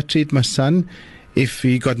 how should I treat my son if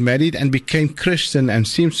he got married and became Christian and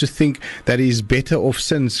seems to think that he's better off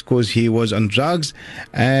since, because he was on drugs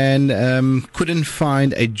and couldn't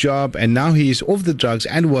find a job, and now he is off the drugs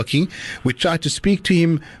and working. We tried to speak to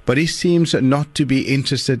him, but he seems not to be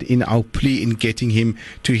interested in our plea in getting him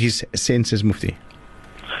to his senses, Mufti.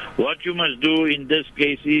 What you must do in this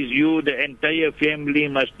case is you, the entire family,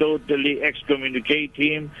 must totally excommunicate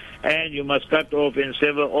him, and you must cut off and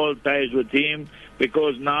sever all ties with him,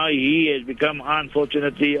 because now he has become,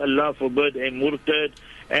 unfortunately, Allah forbid, a murtad,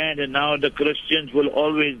 and now the Christians will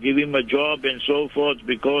always give him a job and so forth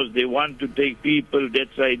because they want to take people that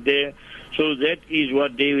side there. So that is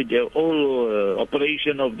what their whole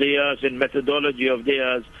operation of theirs and methodology of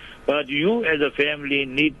theirs. But you as a family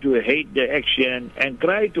need to hate the action and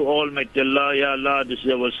cry to Almighty Allah, Ya Allah, this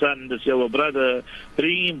is our son, this is our brother,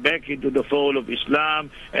 bring him back into the fold of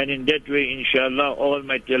Islam, and in that way, inshallah,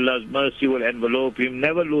 Almighty Allah's mercy will envelope him.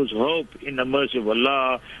 Never lose hope in the mercy of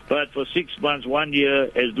Allah, but for 6 months, 1 year,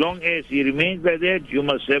 as long as he remains like that, you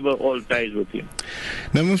must sever all ties with him.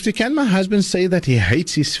 Now, Mufti, can my husband say that he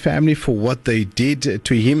hates his family for what they did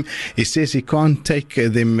to him? He says he can't take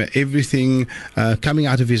them, everything coming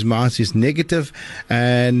out of his mouth is negative,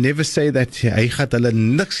 and never say that hy gaat hulle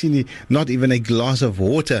niks nie, not even a glass of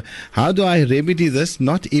water. How do I remedy this?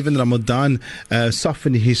 Not even Ramadan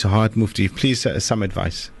soften his heart, Mufti. Please, some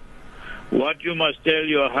advice. What you must tell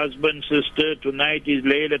your husband, sister, tonight is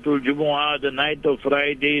Laylatul Jumu'ah, the night of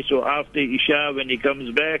Friday, so after Isha, when he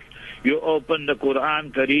comes back, you open the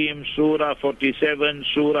Quran Kareem, Surah 47,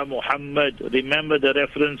 Surah Muhammad. Remember the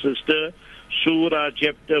reference, sister? Surah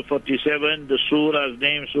chapter 47, the surah's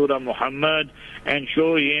name, Surah Muhammad, and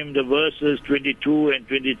show him the verses 22 and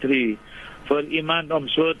 23. For Imam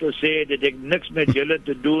so to say that the next majala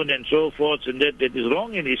to do and so forth, and that is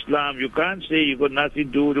wrong in Islam. You can't say you got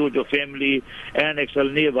nothing to do with your family and that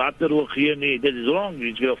is wrong.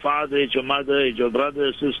 It's your father, it's your mother, it's your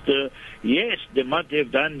brother, sister. Yes, they might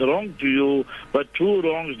have done wrong to you, but two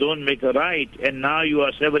wrongs don't make a right, and now you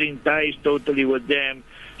are severing ties totally with them.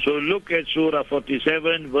 So look at Surah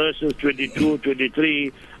 47, verses 22,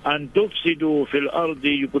 23. And tufsidu fil ardi,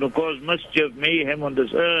 you could cause mischief, mayhem on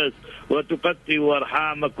this earth. Wa tuqatti'u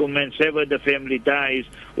arhamakum, and sever the family ties.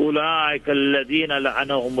 Ulaika alladhina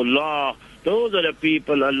la'anahumullah. Those are the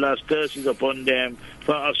people Allah's curse is upon them.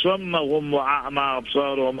 فَأَصَمَّهُمْ وَأَعْمَى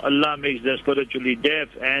أَبْصَارُهُمْ. Allah makes them spiritually deaf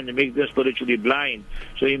and makes them spiritually blind.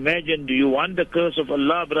 So imagine, do you want the curse of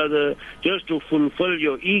Allah, brother, just to fulfill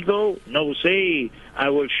your ego? No, say, I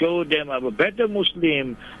will show them I'm a better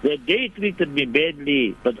Muslim, that they treated me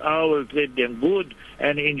badly, but I will treat them good,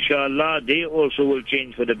 and inshallah they also will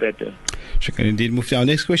change for the better. Shukran indeed, Mufti. Our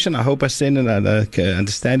next question, I hope I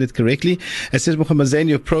understand it correctly. It says, Muhammad Zain,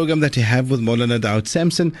 your program that you have with Maulana Dawood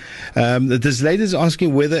Samson, this lady is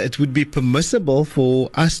asking whether it would be permissible for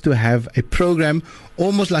us to have a program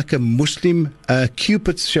almost like a Muslim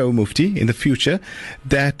Cupid's show, Mufti, in the future,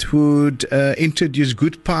 that would introduce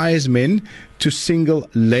good pious men to single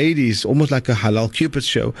ladies, almost like a halal Cupid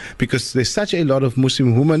show, because there's such a lot of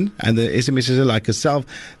Muslim women, and the SMS is like herself,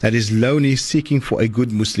 that is lonely, seeking for a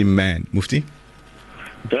good Muslim man. Mufti?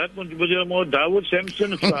 That was more Dawood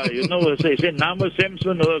Samson, say Nama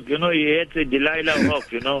Samson, he had a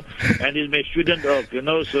Delilah and he's my student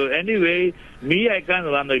so anyway, me, I can't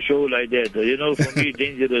run a show like that, for me,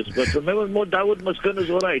 dangerous, but more Dawood Muskan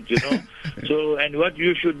is alright, so, and what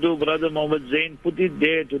you should do, Brother Muhammad Zain, put it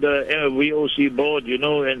there to the VOC board,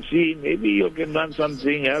 and see, maybe you can run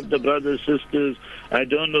something, have the brothers, sisters. I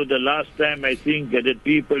don't know, the last time I think that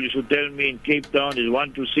people used to tell me in Cape Town is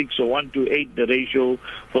 1:6 or 1:8 the ratio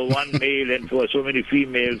for one male and for so many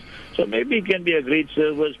females. So maybe it can be a great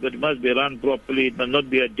service, but it must be run properly. It must not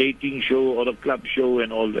be a dating show or a club show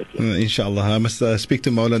and all that. Inshallah. I must speak to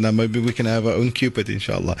Maulana. Maybe we can have our own Cupid,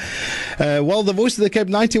 inshallah. Well, the Voice of the Cape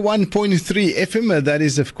 91.3 FM. That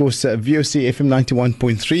is, of course, VOC FM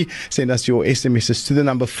 91.3. Send us your SMSs to the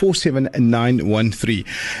number 47913.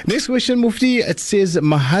 Next question, Mufti. It says,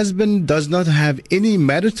 my husband does not have any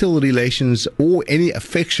marital relations or any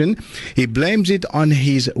affection. He blames it on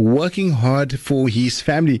his working hard for his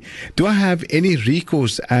family. Do I have any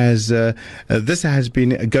recourse, as this has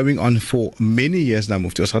been going on for many years now,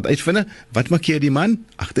 Mufti? Ons gaan uitvind wat maak hier die man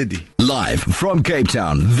agter die. Live from Cape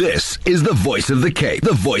Town, this is the Voice of the Cape.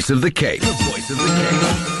 The Voice of the Cape. The Voice of the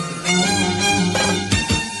Cape.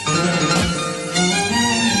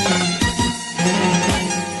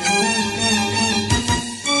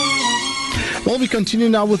 Well, we continue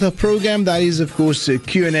now with our program. That is, of course,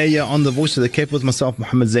 Q&A here on the Voice of the Cape with myself,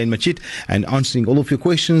 Muhammad Zain Machit, and answering all of your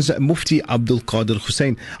questions, Mufti Abdul Kader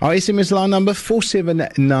Hoosain. Our SMS line number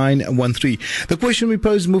 47913. The question we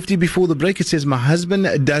posed, Mufti, before the break, it says, my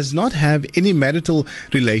husband does not have any marital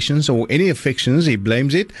relations or any affections. He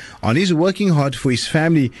blames it on his working hard for his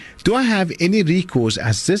family. Do I have any recourse,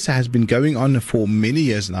 as this has been going on for many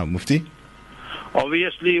years now, Mufti?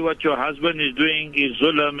 Obviously, what your husband is doing is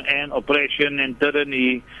zulm and oppression and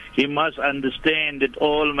tyranny. He must understand that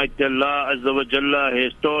Almighty Allah Azza wa Jalla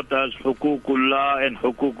has taught us hukukullah and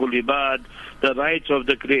hukukul ibad, the rights of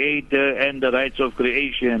the Creator and the rights of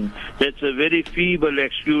creation. That's a very feeble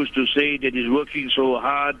excuse to say that he's working so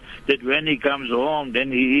hard that when he comes home,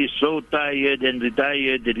 then he is so tired and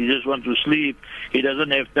retired that he just wants to sleep. He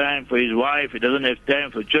doesn't have time for his wife, he doesn't have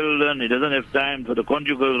time for children, he doesn't have time for the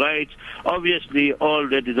conjugal rights. Obviously, all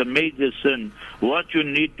that is a major sin. What you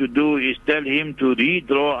need to do is tell him to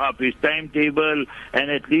redraw up his timetable, and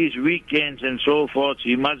at least weekends and so forth,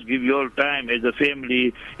 he must give your time as a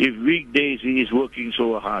family if weekdays he is working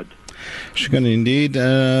so hard. Shukran indeed.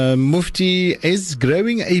 Mufti, is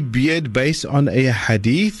growing a beard based on a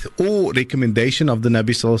hadith or recommendation of the Nabi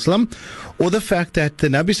Sallallahu Alaihi Wasallam, or the fact that the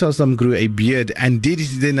Nabi Sallallahu Alaihi Wasallam grew a beard, and did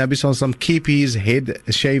the Nabi Sallallahu Alaihi Wasallam keep his head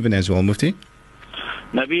shaven as well, Mufti?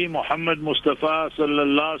 Nabi Muhammad Mustafa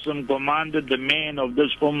Sallallahu Alaihi Wasallam commanded the men of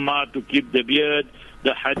this ummah to keep the beard.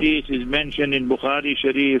 The hadith is mentioned in Bukhari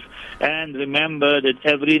Sharif. And remember that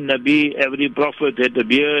every Nabi, every Prophet had a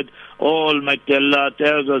beard. Almighty Allah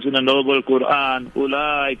tells us in the noble Quran,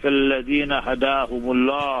 أُولَٰئِكَ الَّذِينَ هَدَاهُمُ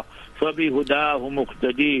اللَّهُ فَبِهُدَاهُ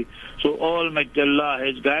مُقْتَدِي. So Almighty Allah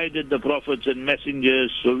has guided the prophets and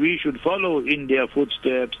messengers, so we should follow in their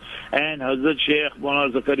footsteps. And Hazrat Sheikh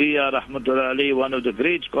Muhammad Zakaria Rahmatullahi Alayhi, one of the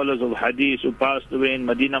great scholars of hadith who passed away in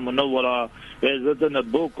Medina Munawwara, has written a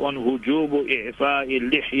book on Hujubu I'fa'i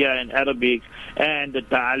Lihya in Arabic, and the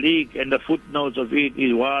ta'liq and the footnotes of it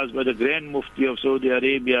was by the Grand Mufti of Saudi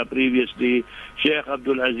Arabia previously, Sheikh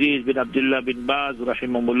Abdul Aziz bin Abdullah bin Baz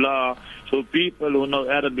Rahimahullah. So people who know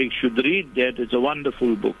Arabic should read that. It's a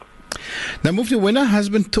wonderful book. Now, Mufti, when a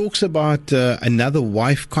husband talks about another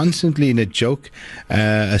wife constantly in a joke,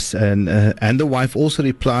 and the wife also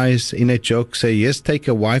replies in a joke, say, yes, take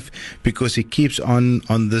a wife, because he keeps on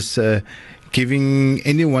this giving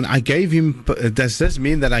anyone, I gave him, does this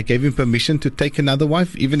mean that I gave him permission to take another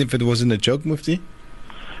wife, even if it wasn't a joke, Mufti?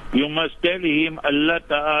 You must tell him, Allah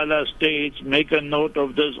Ta'ala states, make a note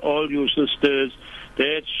of this, all you sisters,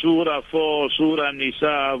 that's Surah 4, Surah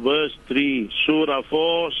Nisa, verse 3. Surah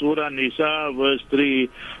 4, Surah Nisa, verse 3.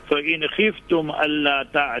 فَإِنْ خِفْتُمْ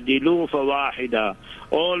أَلَّا تَعْدِلُوا فَوَاحِدًا.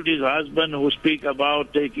 All these husbands who speak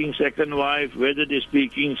about taking second wife, whether they're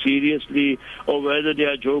speaking seriously or whether they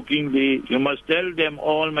are jokingly, you must tell them,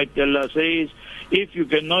 Almighty Allah says, if you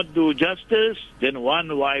cannot do justice, then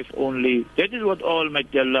one wife only. That is what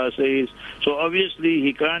Almighty Allah says. So obviously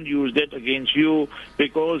he can't use that against you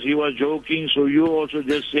because he was joking. So you also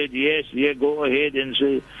just said, yes, yeah, go ahead and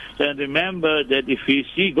say. And remember that if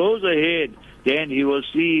he goes ahead, then he will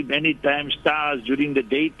see many times stars during the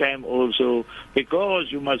daytime also, because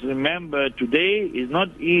you must remember today is not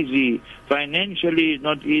easy, financially is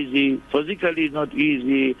not easy, physically is not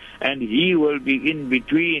easy, and he will be in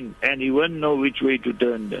between and he won't know which way to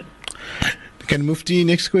turn then. Can Mufti,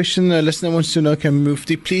 next question, listener wants to know, can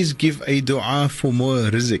Mufti please give a dua for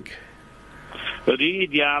more rizq?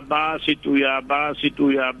 Read Ya Basitu, Ya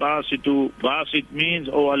Basitu, Ya Basitu. Basit means,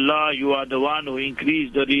 oh Allah, you are the one who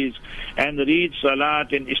increased the rizq. And read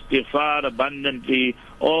Salat and Istighfar abundantly.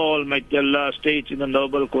 Almighty Allah states in the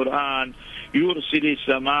noble Quran, يُرْسِلِ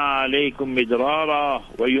السَّمَاءَ عَلَيْكُمْ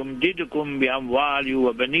مِدْرَارًا وَيُمْدِدْكُمْ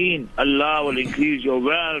بِأَمْوَالٍ وَبَنِينَ. Allah will increase your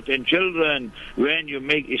wealth and children when you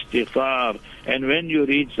make istighfar. And when you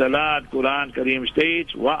read Salat, Quran Kareem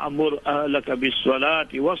states, وَأَمُرْ أَهْلَكَ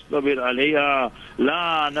بِالصَّلَاةِ وَاصْطَبِرْ عَلَيْهَا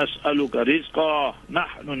لَا نَسْأَلُكَ رِزْقًا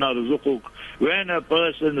نَحْنُ نَرْزُقُكَ. When a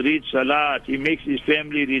person reads Salat, he makes his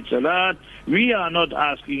family read Salat, we are not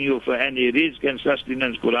asking you for any rizq and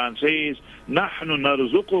sustenance. Quran says, نَحْنُ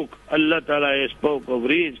نَرْزُقُكَ. Allah Ta'ala spoke of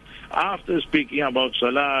rizq after speaking about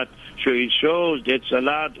Salat. So it shows that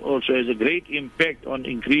Salat also has a great impact on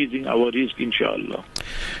increasing our rizq, inshallah.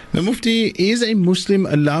 Now, Mufti, is a Muslim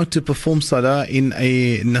allowed to perform Salah in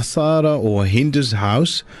a Nasara or a Hindu's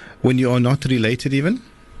house when you are not related even?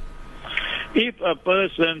 If a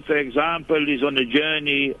person, for example, is on a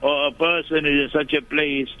journey, or a person is in such a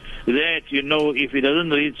place that, if he doesn't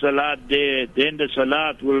read Salat there, then the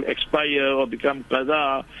Salat will expire or become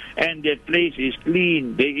Qadha, and that place is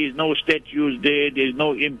clean, there is no statues there, there is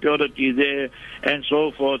no impurity there, and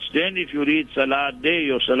so forth, then if you read Salat there,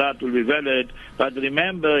 your Salat will be valid. But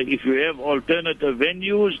remember, if you have alternative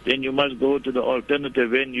venues, then you must go to the alternative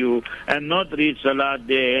venue and not read Salat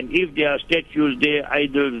there. And if there are statues there,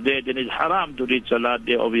 idols there, then it's haram to read Salat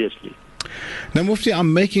there, obviously. Now, Mufti,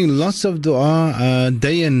 I'm making lots of dua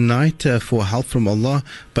day and night for help from Allah,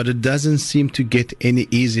 but it doesn't seem to get any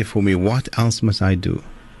easier for me. What else must I do?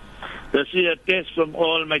 This is a test from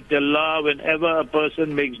Almighty Allah. Whenever a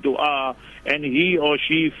person makes dua and he or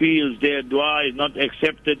she feels their dua is not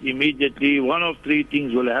accepted immediately, one of three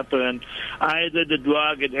things will happen. Either the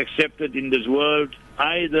dua gets accepted in this world,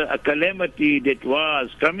 either a calamity that was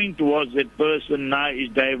coming towards that person now is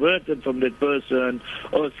diverted from that person,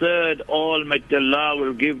 or third, Almighty Allah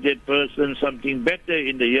will give that person something better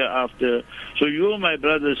in the year after. So you, my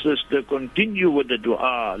brother, sister, continue with the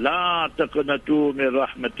dua. La taqnatu min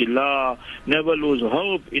rahmatillah. Never lose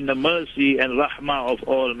hope in the mercy and rahmah of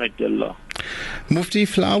Almighty Allah. Mufti,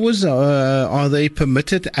 flowers, are they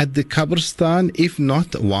permitted at the Qabristan? If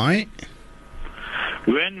not, why?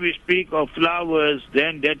 When we speak of flowers,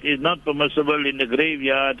 then that is not permissible in the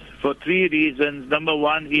graveyard for three reasons. Number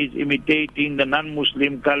one is imitating the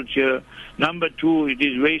non-Muslim culture. Number two, it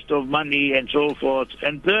is waste of money and so forth.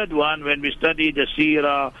 And third one, when we study the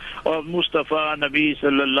seerah of Mustafa Nabi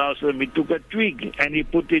Sallallahu Alaihi Wasallam, he took a twig and he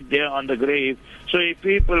put it there on the grave. So if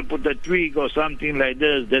people put a twig or something like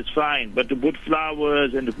this, that's fine. But to put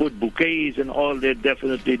flowers and to put bouquets and all that,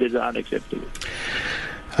 definitely is unacceptable.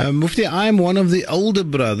 Mufti, I am one of the older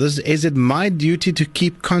brothers. Is it my duty to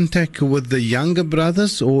keep contact with the younger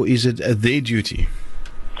brothers, or is it their duty?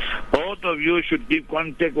 Both of you should keep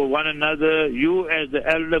contact with one another. You as the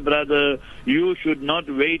elder brother, you should not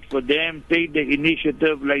wait for them. Take the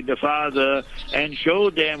initiative like the father and show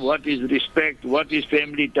them what is respect, what is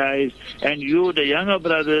family ties. And you, the younger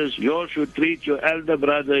brothers, you all should treat your elder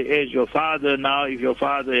brother as your father now if your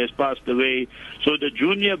father has passed away. So the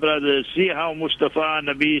junior brothers, see how Mustafa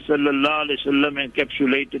Nabi Sallallahu Alaihi Wasallam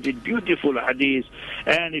encapsulated in beautiful hadith.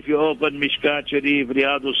 And if you open Mishkat Sharif,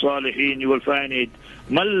 Riyadus Salihin, you will find it.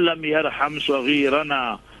 مَنْ لَمْ يَرْحَمْ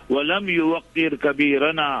صَغِيرَنَا وَلَمْ يُوَقِّرْ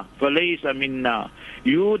كَبِيرَنَا فَلَيْسَ مِنَّا.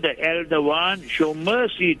 You, the elder one, show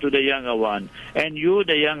mercy to the younger one. And you,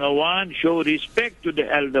 the younger one, show respect to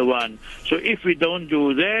the elder one. So if we don't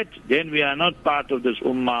do that, then we are not part of this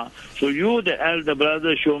ummah. So you, the elder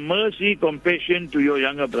brother, show mercy, compassion to your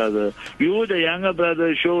younger brother. You, the younger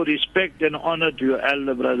brother, show respect and honor to your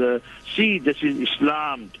elder brother. See, this is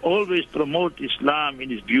Islam. Always promote Islam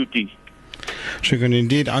in its beauty. Shukran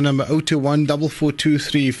indeed. Our number 021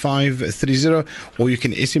 4423530, or you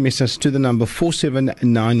can SMS us to the number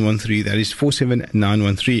 47913. That is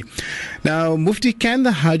 47913. Now, Mufti, can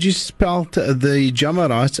the Hajis spelt the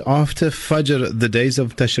Jamarat after Fajr, the days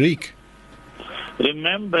of Tashriq?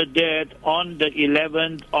 Remember that on the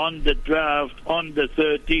 11th, on the 12th, on the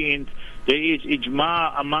 13th, there is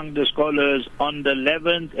ijma among the scholars. On the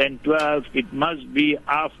 11th and 12th, it must be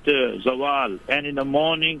after Zawal, and in the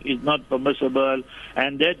morning is not permissible,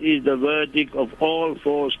 and that is the verdict of all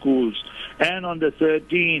four schools. And on the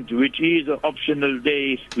 13th, which is an optional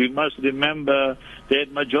day, we must remember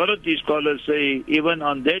that majority scholars say even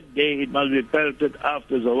on that day it must be pelted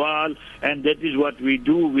after Zawal, and that is what we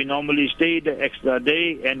do. We normally stay the extra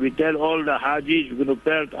day, and we tell all the Hajis we're going to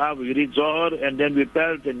pelt after we read Zohar, and then we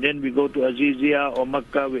pelt, and then we go to Azizia or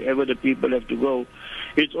Makkah, wherever the people have to go.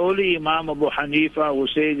 It's only Imam Abu Hanifa who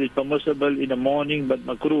says it's permissible in the morning but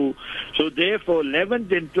makruh. So therefore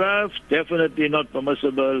 11th and 12th definitely not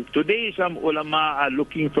permissible. Today some ulama are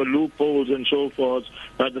looking for loopholes and so forth,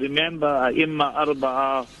 but remember Imma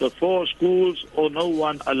Arba'ah, the four schools, or no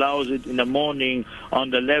one allows it in the morning on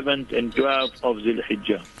the 11th and 12th of Zil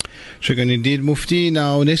Hijjah. Shukran indeed, Mufti.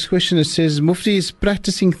 Now, next question, it says, Mufti is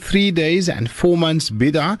practicing 3 days and 4 months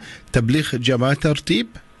bid'ah, tabligh jamaat tartib.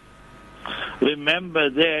 Remember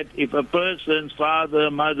that if a person's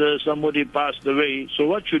father, mother, somebody passed away, so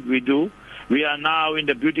what should we do? We are now in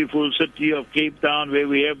the beautiful city of Cape Town where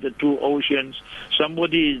we have the two oceans.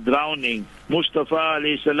 Somebody is drowning. Mustafa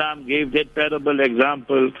alayhi salam gave that parable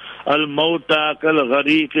example, al-mawta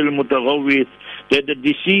kal-ghariq al-mutaghawwith, that the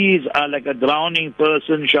deceased are like a drowning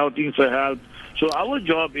person shouting for help. So our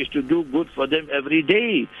job is to do good for them every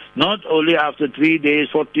day, not only after 3 days,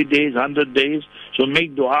 40 days, 100 days. So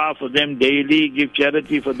make dua for them daily, give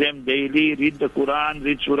charity for them daily, read the Quran,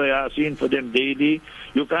 read Surah Yasin for them daily.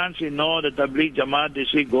 You can't say no, the Tabligh Jamaat, they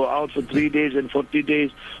say go out for 3 days and 40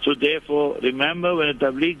 days. So therefore, remember when the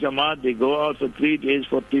Tabligh Jamaat, they go out for 3 days,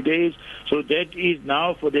 40 days. So that is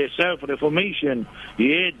now for their self-reformation.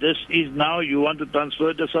 Yeah, this is now you want to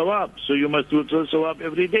transfer the sawab. So you must do the sawab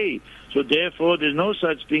every day. So therefore, there's no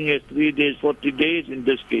such thing as 3 days, 40 days in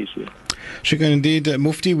this case. Shukran indeed,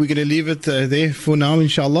 Mufti. We're going to leave it there for now,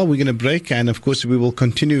 inshallah. We're going to break, and of course we will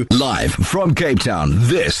continue. Live from Cape Town,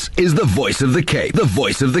 this is the Voice of the Cape. The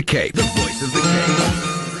Voice of the Cape. The Voice of the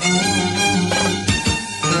Cape.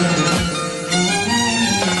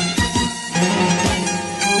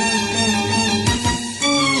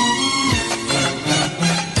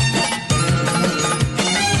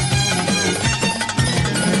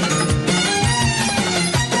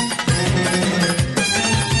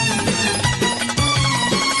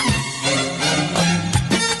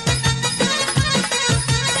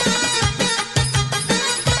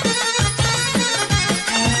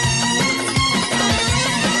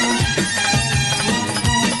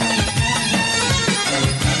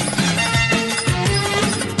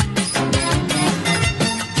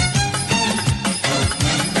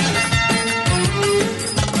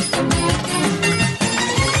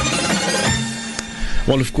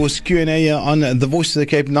 Well, of course, Q&A on the Voice of the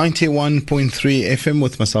Cape 91.3 FM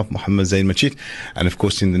with myself, Muhammad Zain Machid. And of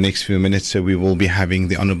course, in the next few minutes, we will be having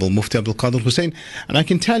the Honorable Mufti Abdul Kader Hoosain. And I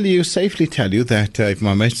can safely tell you that if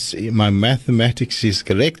my mathematics is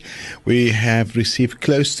correct, we have received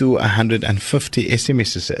close to 150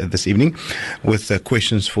 SMSs this evening with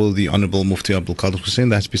questions for the Honorable Mufti Abdul Kader Hoosain.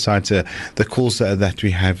 That's besides the calls that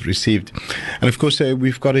we have received. And of course,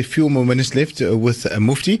 we've got a few more minutes left with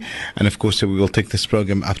Mufti. And of course, we will take this program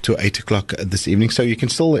up to 8 o'clock this evening. So you can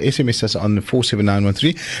still SMS us on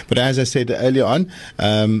 47913. But as I said earlier on,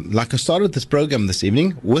 like I started this program this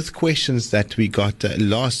evening with questions that we got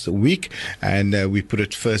last week, and we put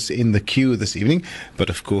it first in the queue this evening. But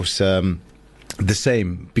of course, the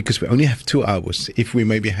same, because we only have 2 hours. If we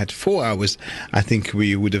maybe had 4 hours, I think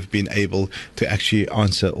we would have been able to actually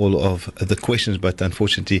answer all of the questions. But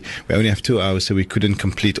unfortunately, we only have 2 hours, so we couldn't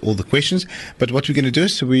complete all the questions. But what we're going to do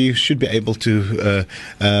is we should be able to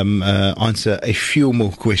answer a few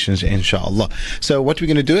more questions, inshallah. So what we're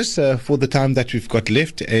going to do is, for the time that we've got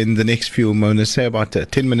left in the next few moments, say about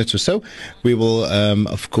 10 minutes or so, we will,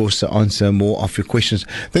 of course, answer more of your questions.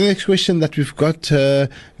 The next question that we've got,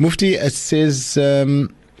 Mufti, it says,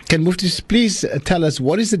 can Mufti please tell us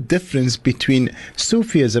what is the difference between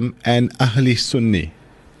Sufism and Ahli Sunni?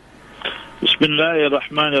 Bismillahir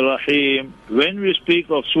Rahmanir Rahim. When we speak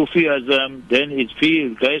of Sufism, then it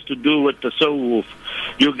has to do with tasawwuf.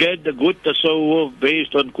 You get the good tasawwuf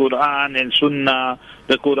based on Quran and Sunnah.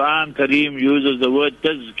 The Quran Kareem uses the word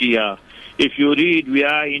tazkiyah. If you read, we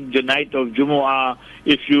are in the night of Jumu'ah.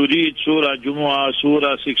 If you read Surah Jumu'ah,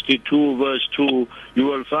 Surah 62, verse 2, you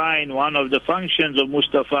will find one of the functions of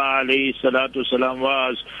Mustafa alayhi salatu salam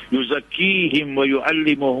was yuzakkihim wa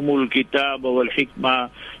yu'allimuhumul kitab wal hikmah,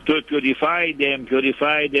 to purify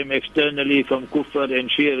them externally from kufr and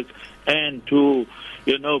shirk, and to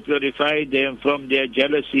purify them from their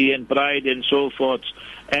jealousy and pride and so forth.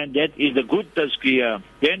 And that is a good tazkiyah.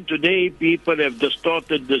 Then today people have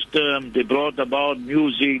distorted this term. They brought about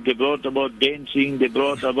music, they brought about dancing, they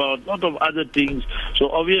brought about a lot of other things. So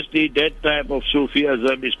obviously that type of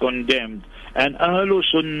Sufism is condemned. And Ahlu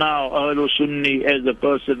Sunnah, Ahlu Sunni, as the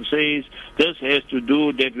person says, this has to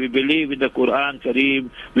do that we believe in the Quran Kareem,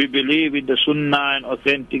 we believe in the Sunnah and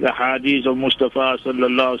authentic hadith of Mustafa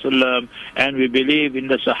sallallahu alaihi wasallam, and we believe in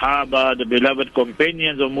the Sahaba, the beloved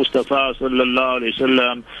companions of Mustafa sallallahu alaihi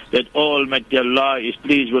wasallam, that Almighty Allah is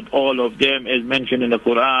pleased with all of them, as mentioned in the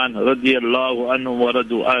Quran, radiyallahu anhum wa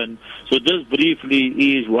radu an. So this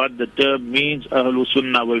briefly is what the term means, Ahlu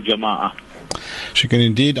Sunnah wal Jama'ah. Shukran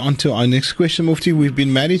indeed. On to our next question, Mufti. We've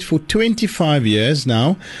been married for 25 years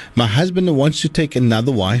now. My husband wants to take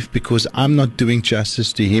another wife because I'm not doing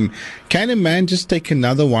justice to him. Can a man just take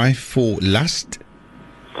another wife for lust?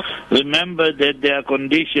 Remember that there are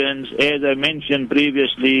conditions, as I mentioned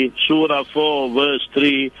previously, Surah 4, verse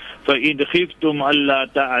 3, فَإِنْ خِفْتُمْ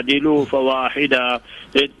أَلَّا تَعْدِلُوا فَوَاحِدًا,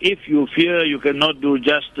 that if you fear you cannot do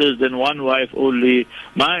justice, then one wife only.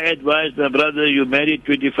 My advice, my brother, you married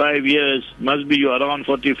 25 years, must be you around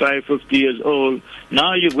 45, 50 years old.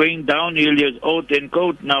 Now you're going downhill, you're out and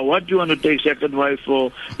coat. Now what do you want to take second wife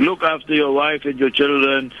for? Look after your wife and your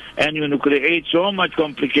children, and you're going to create so much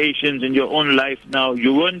complications in your own life now.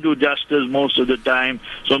 You won't do justice most of the time.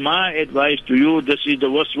 So my advice to you, this is the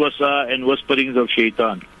waswasa and whisperings of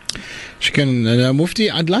shaitan. Shukran.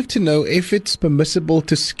 Mufti, I'd like to know if it's permissible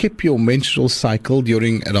to skip your menstrual cycle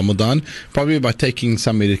during Ramadan, probably by taking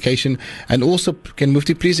some medication. And also, can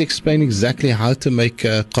Mufti please explain exactly how to make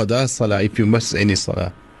qada salah if you miss any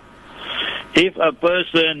salah? If a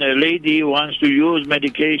person, a lady, wants to use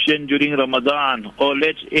medication during Ramadan, or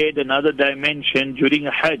let's add another dimension during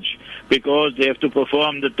Hajj, because they have to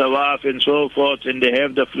perform the tawaf and so forth, and they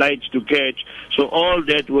have the flights to catch, so all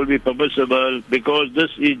that will be permissible, because this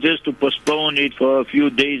is just to postpone it for a few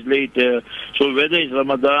days later. So whether it's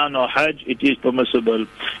Ramadan or Hajj, it is permissible.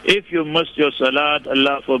 If you miss your salat,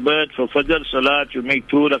 Allah forbid, for Fajr salat you make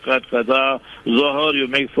 2 rakat qada, Zuhr you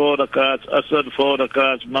make 4 rakats, Asr 4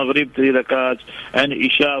 rakats, Maghrib 3 rakats, and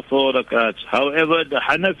Isha 4 rakats. However, the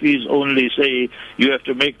Hanafis only say you have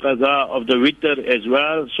to make qada of the witr as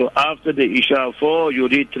well. So after the Isha 4, you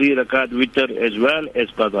read 3 rakat witr as well as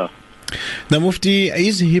qada. Now, Mufti,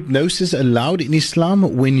 is hypnosis allowed in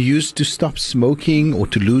Islam when used to stop smoking or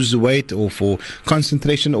to lose weight or for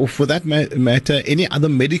concentration or for that matter any other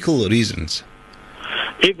medical reasons?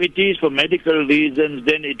 If it is for medical reasons,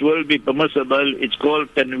 then it will be permissible. It's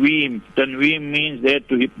called tanweem. Tanweem means that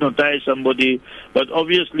to hypnotize somebody. But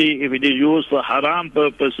obviously, if it is used for haram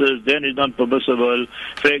purposes, then it's not permissible.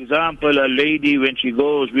 For example, a lady, when she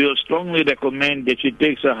goes, we will strongly recommend that she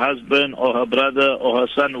takes her husband or her brother or her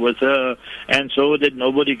son with her, and so that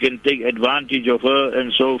nobody can take advantage of her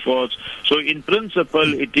and so forth. So in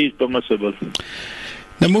principle, it is permissible.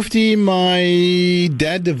 Now, Mufti, my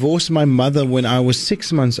dad divorced my mother when I was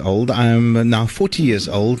 6 months old. I am now 40 years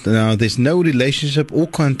old. Now, there's no relationship or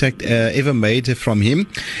contact ever made from him.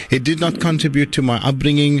 He did not contribute to my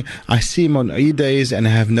upbringing. I see him on Eid days and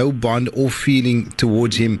have no bond or feeling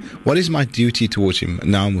towards him. What is my duty towards him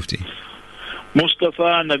now, Mufti?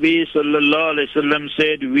 Mustafa Nabi sallallahu alayhi wasallam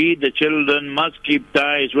said, we the children must keep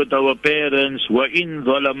ties with our parents, wa in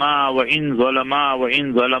zalama, wa in zalama, wa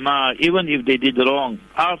in zalama, even if they did wrong.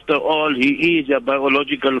 After all, he is your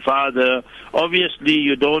biological father. Obviously,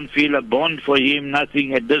 you don't feel a bond for him,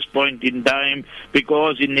 nothing at this point in time,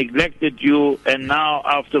 because he neglected you, and now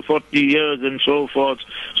after 40 years and so forth.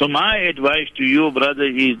 So my advice to you, brother,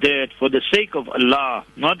 is that for the sake of Allah,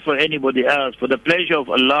 not for anybody else, for the pleasure of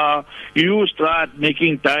Allah, you start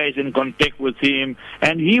making ties and contact with him,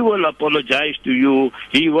 and he will apologize to you.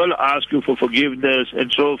 He will ask you for forgiveness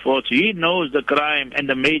and so forth. He knows the crime and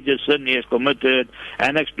the major sin he has committed,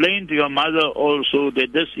 and explain to your mother also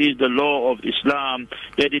that this is the law of Islam,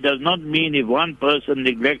 that it does not mean if one person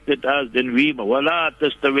neglected us, then we wala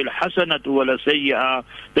tastawil hasanatu wala sayyi'ah,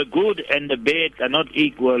 the good and the bad cannot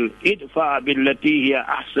equal. Idfa billati hiya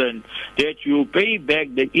ahsan, that you pay back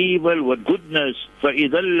the evil with goodness.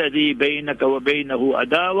 فَإِذَا الَّذِي بَيْنَكَ وبينه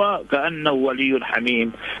عداوة كأنه ولي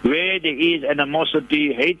حميم. Where there is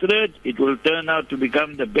animosity, hatred, it will turn out to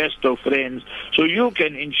become the best of friends. So you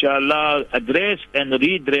can inshallah address and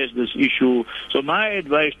redress this issue. So my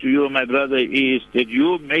advice to you, my brother, is that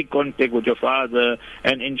you make contact with your father,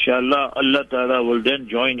 and inshallah Allah Ta'ala will then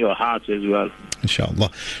join your hearts as well. Inshallah.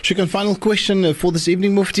 Sheikh, final question for this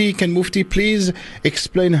evening, Mufti. Can Mufti please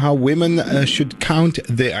explain how women should count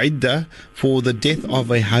their iddah for the death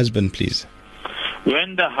of a husband, please?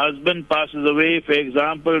 When the husband passes away, for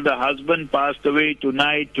example, the husband passed away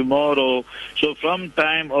tonight, tomorrow, so from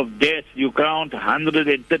time of death you count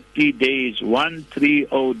 130 days,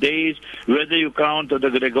 130 days, whether you count on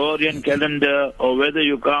the Gregorian calendar or whether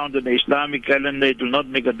you count on the Islamic calendar, it will not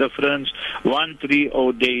make a difference.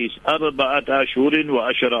 130 days, arba'at ashhurin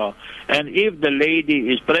wa ashra. And if the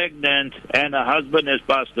lady is pregnant and her husband has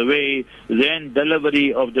passed away, then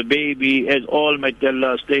delivery of the baby, as Almighty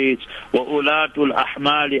Allah states, wa ulatul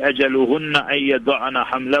ahmali ajaluhunna ayyad'ana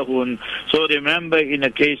hamlahun. So remember, in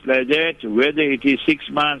a case like that, whether it is 6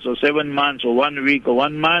 months or 7 months or 1 week or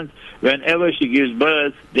 1 month, whenever she gives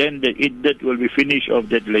birth, then the iddat will be finished of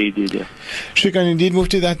that lady there. Shukran indeed,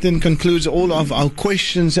 Mufti. That then concludes all of our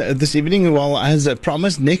questions this evening. Well, as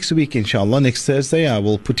promised, next week, inshallah, next Thursday, I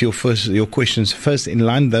will put your questions first in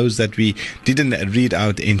line, those that we didn't read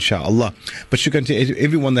out, inshallah. But shukran to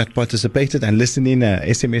everyone that participated and listened in,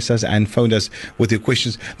 SMS us and phoned us with your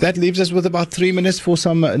questions. That leaves us with about 3 minutes for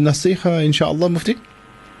some nasiha, inshallah, Mufti.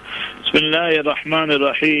 Bismillahir Rahmanir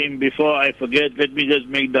Rahim. Before I forget, let me just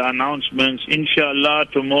make the announcements. Inshallah,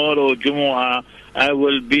 tomorrow, Jumu'ah, I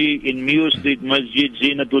will be in Moos Street Masjid,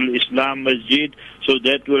 Zinatul Islam Masjid. So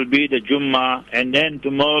that will be the Jummah. And then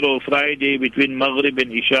tomorrow, Friday, between Maghrib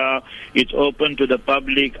and Isha, it's open to the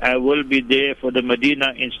public. I will be there for the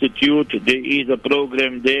Medina Institute. There is a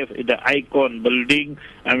program there in the Icon building.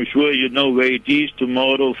 I'm sure you know where it is.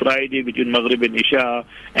 Tomorrow, Friday, between Maghrib and Isha.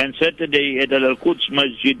 And Saturday at Al-Quds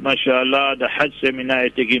Masjid, mashallah, the Hajj seminar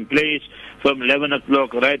is taking place from 11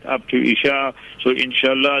 o'clock right up to Isha. So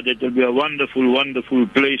inshallah, that will be a wonderful, wonderful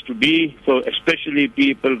place to be, for especially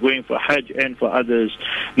people going for Hajj and for others.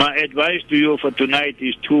 My advice to you for tonight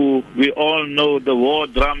is we all know the war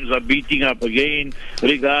drums are beating up again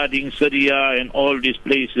regarding Syria and all these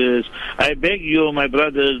places. I beg you, my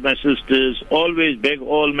brothers, my sisters, always beg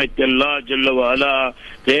Almighty Allah Jalla wa Ala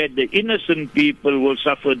that the innocent people will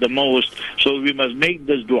suffer the most. So we must make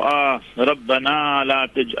this dua, Rabbana la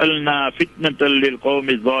taj'alna fitnatan lil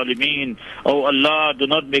qawmi zalimeen. Oh Allah, do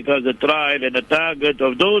not make us a trial and a target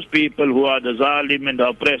of those people who are the zalim and the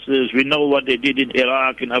oppressors. We know what they did in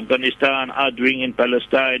Iraq, in Afghanistan, are doing in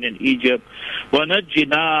Palestine and Egypt.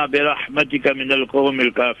 وَنَجِّنَا بِرَحْمَتِكَ مِنَ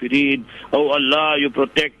الْقَوْمِ الْكَافِرِينَ. Oh Allah, you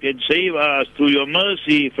protect and save us through your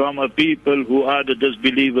mercy from a people who are the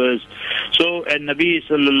disbelievers. So, and Nabi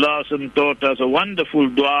Sallallahu Alaihi Wasallam taught us a wonderful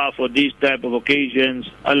dua for these type of occasions.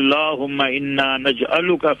 Allahumma inna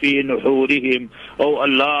naj'aluka fi nuhurihim. Oh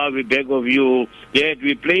Allah, we beg of you that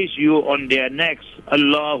we place you on their necks.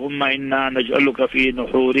 Allahumma inna naj'aluka fi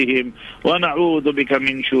nuhurihim wa na'udhu bika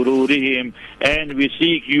min shururihim. And we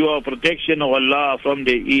seek your protection, O Allah, from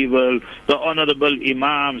the evil. The honorable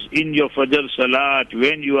Imams in your Fajr Salat,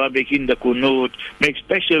 when you are making the Kunut, make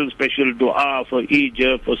special dua for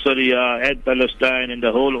Egypt, for Syria and Palestine and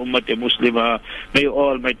the whole Ummah Muslimah. May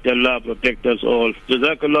Almighty Allah protect us all.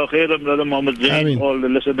 Jazakallah khairan, Brother Muhammad Zain, all the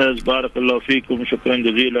listeners, Barakallah feekum, shukran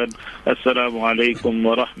jazeelan. Assalamu alaikum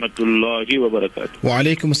wa rahmatullahi wa barakatuh. Wa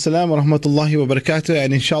alaikum assalam wa rahmatullahi wa barakatuh.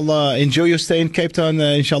 And inshallah, enjoy your stay in Cape Town,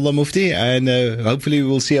 inshallah, Mufti, and hopefully we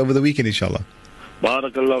will see you over the weekend, inshallah.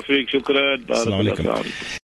 Barakallah feek, shukran. Assalamu alaikum.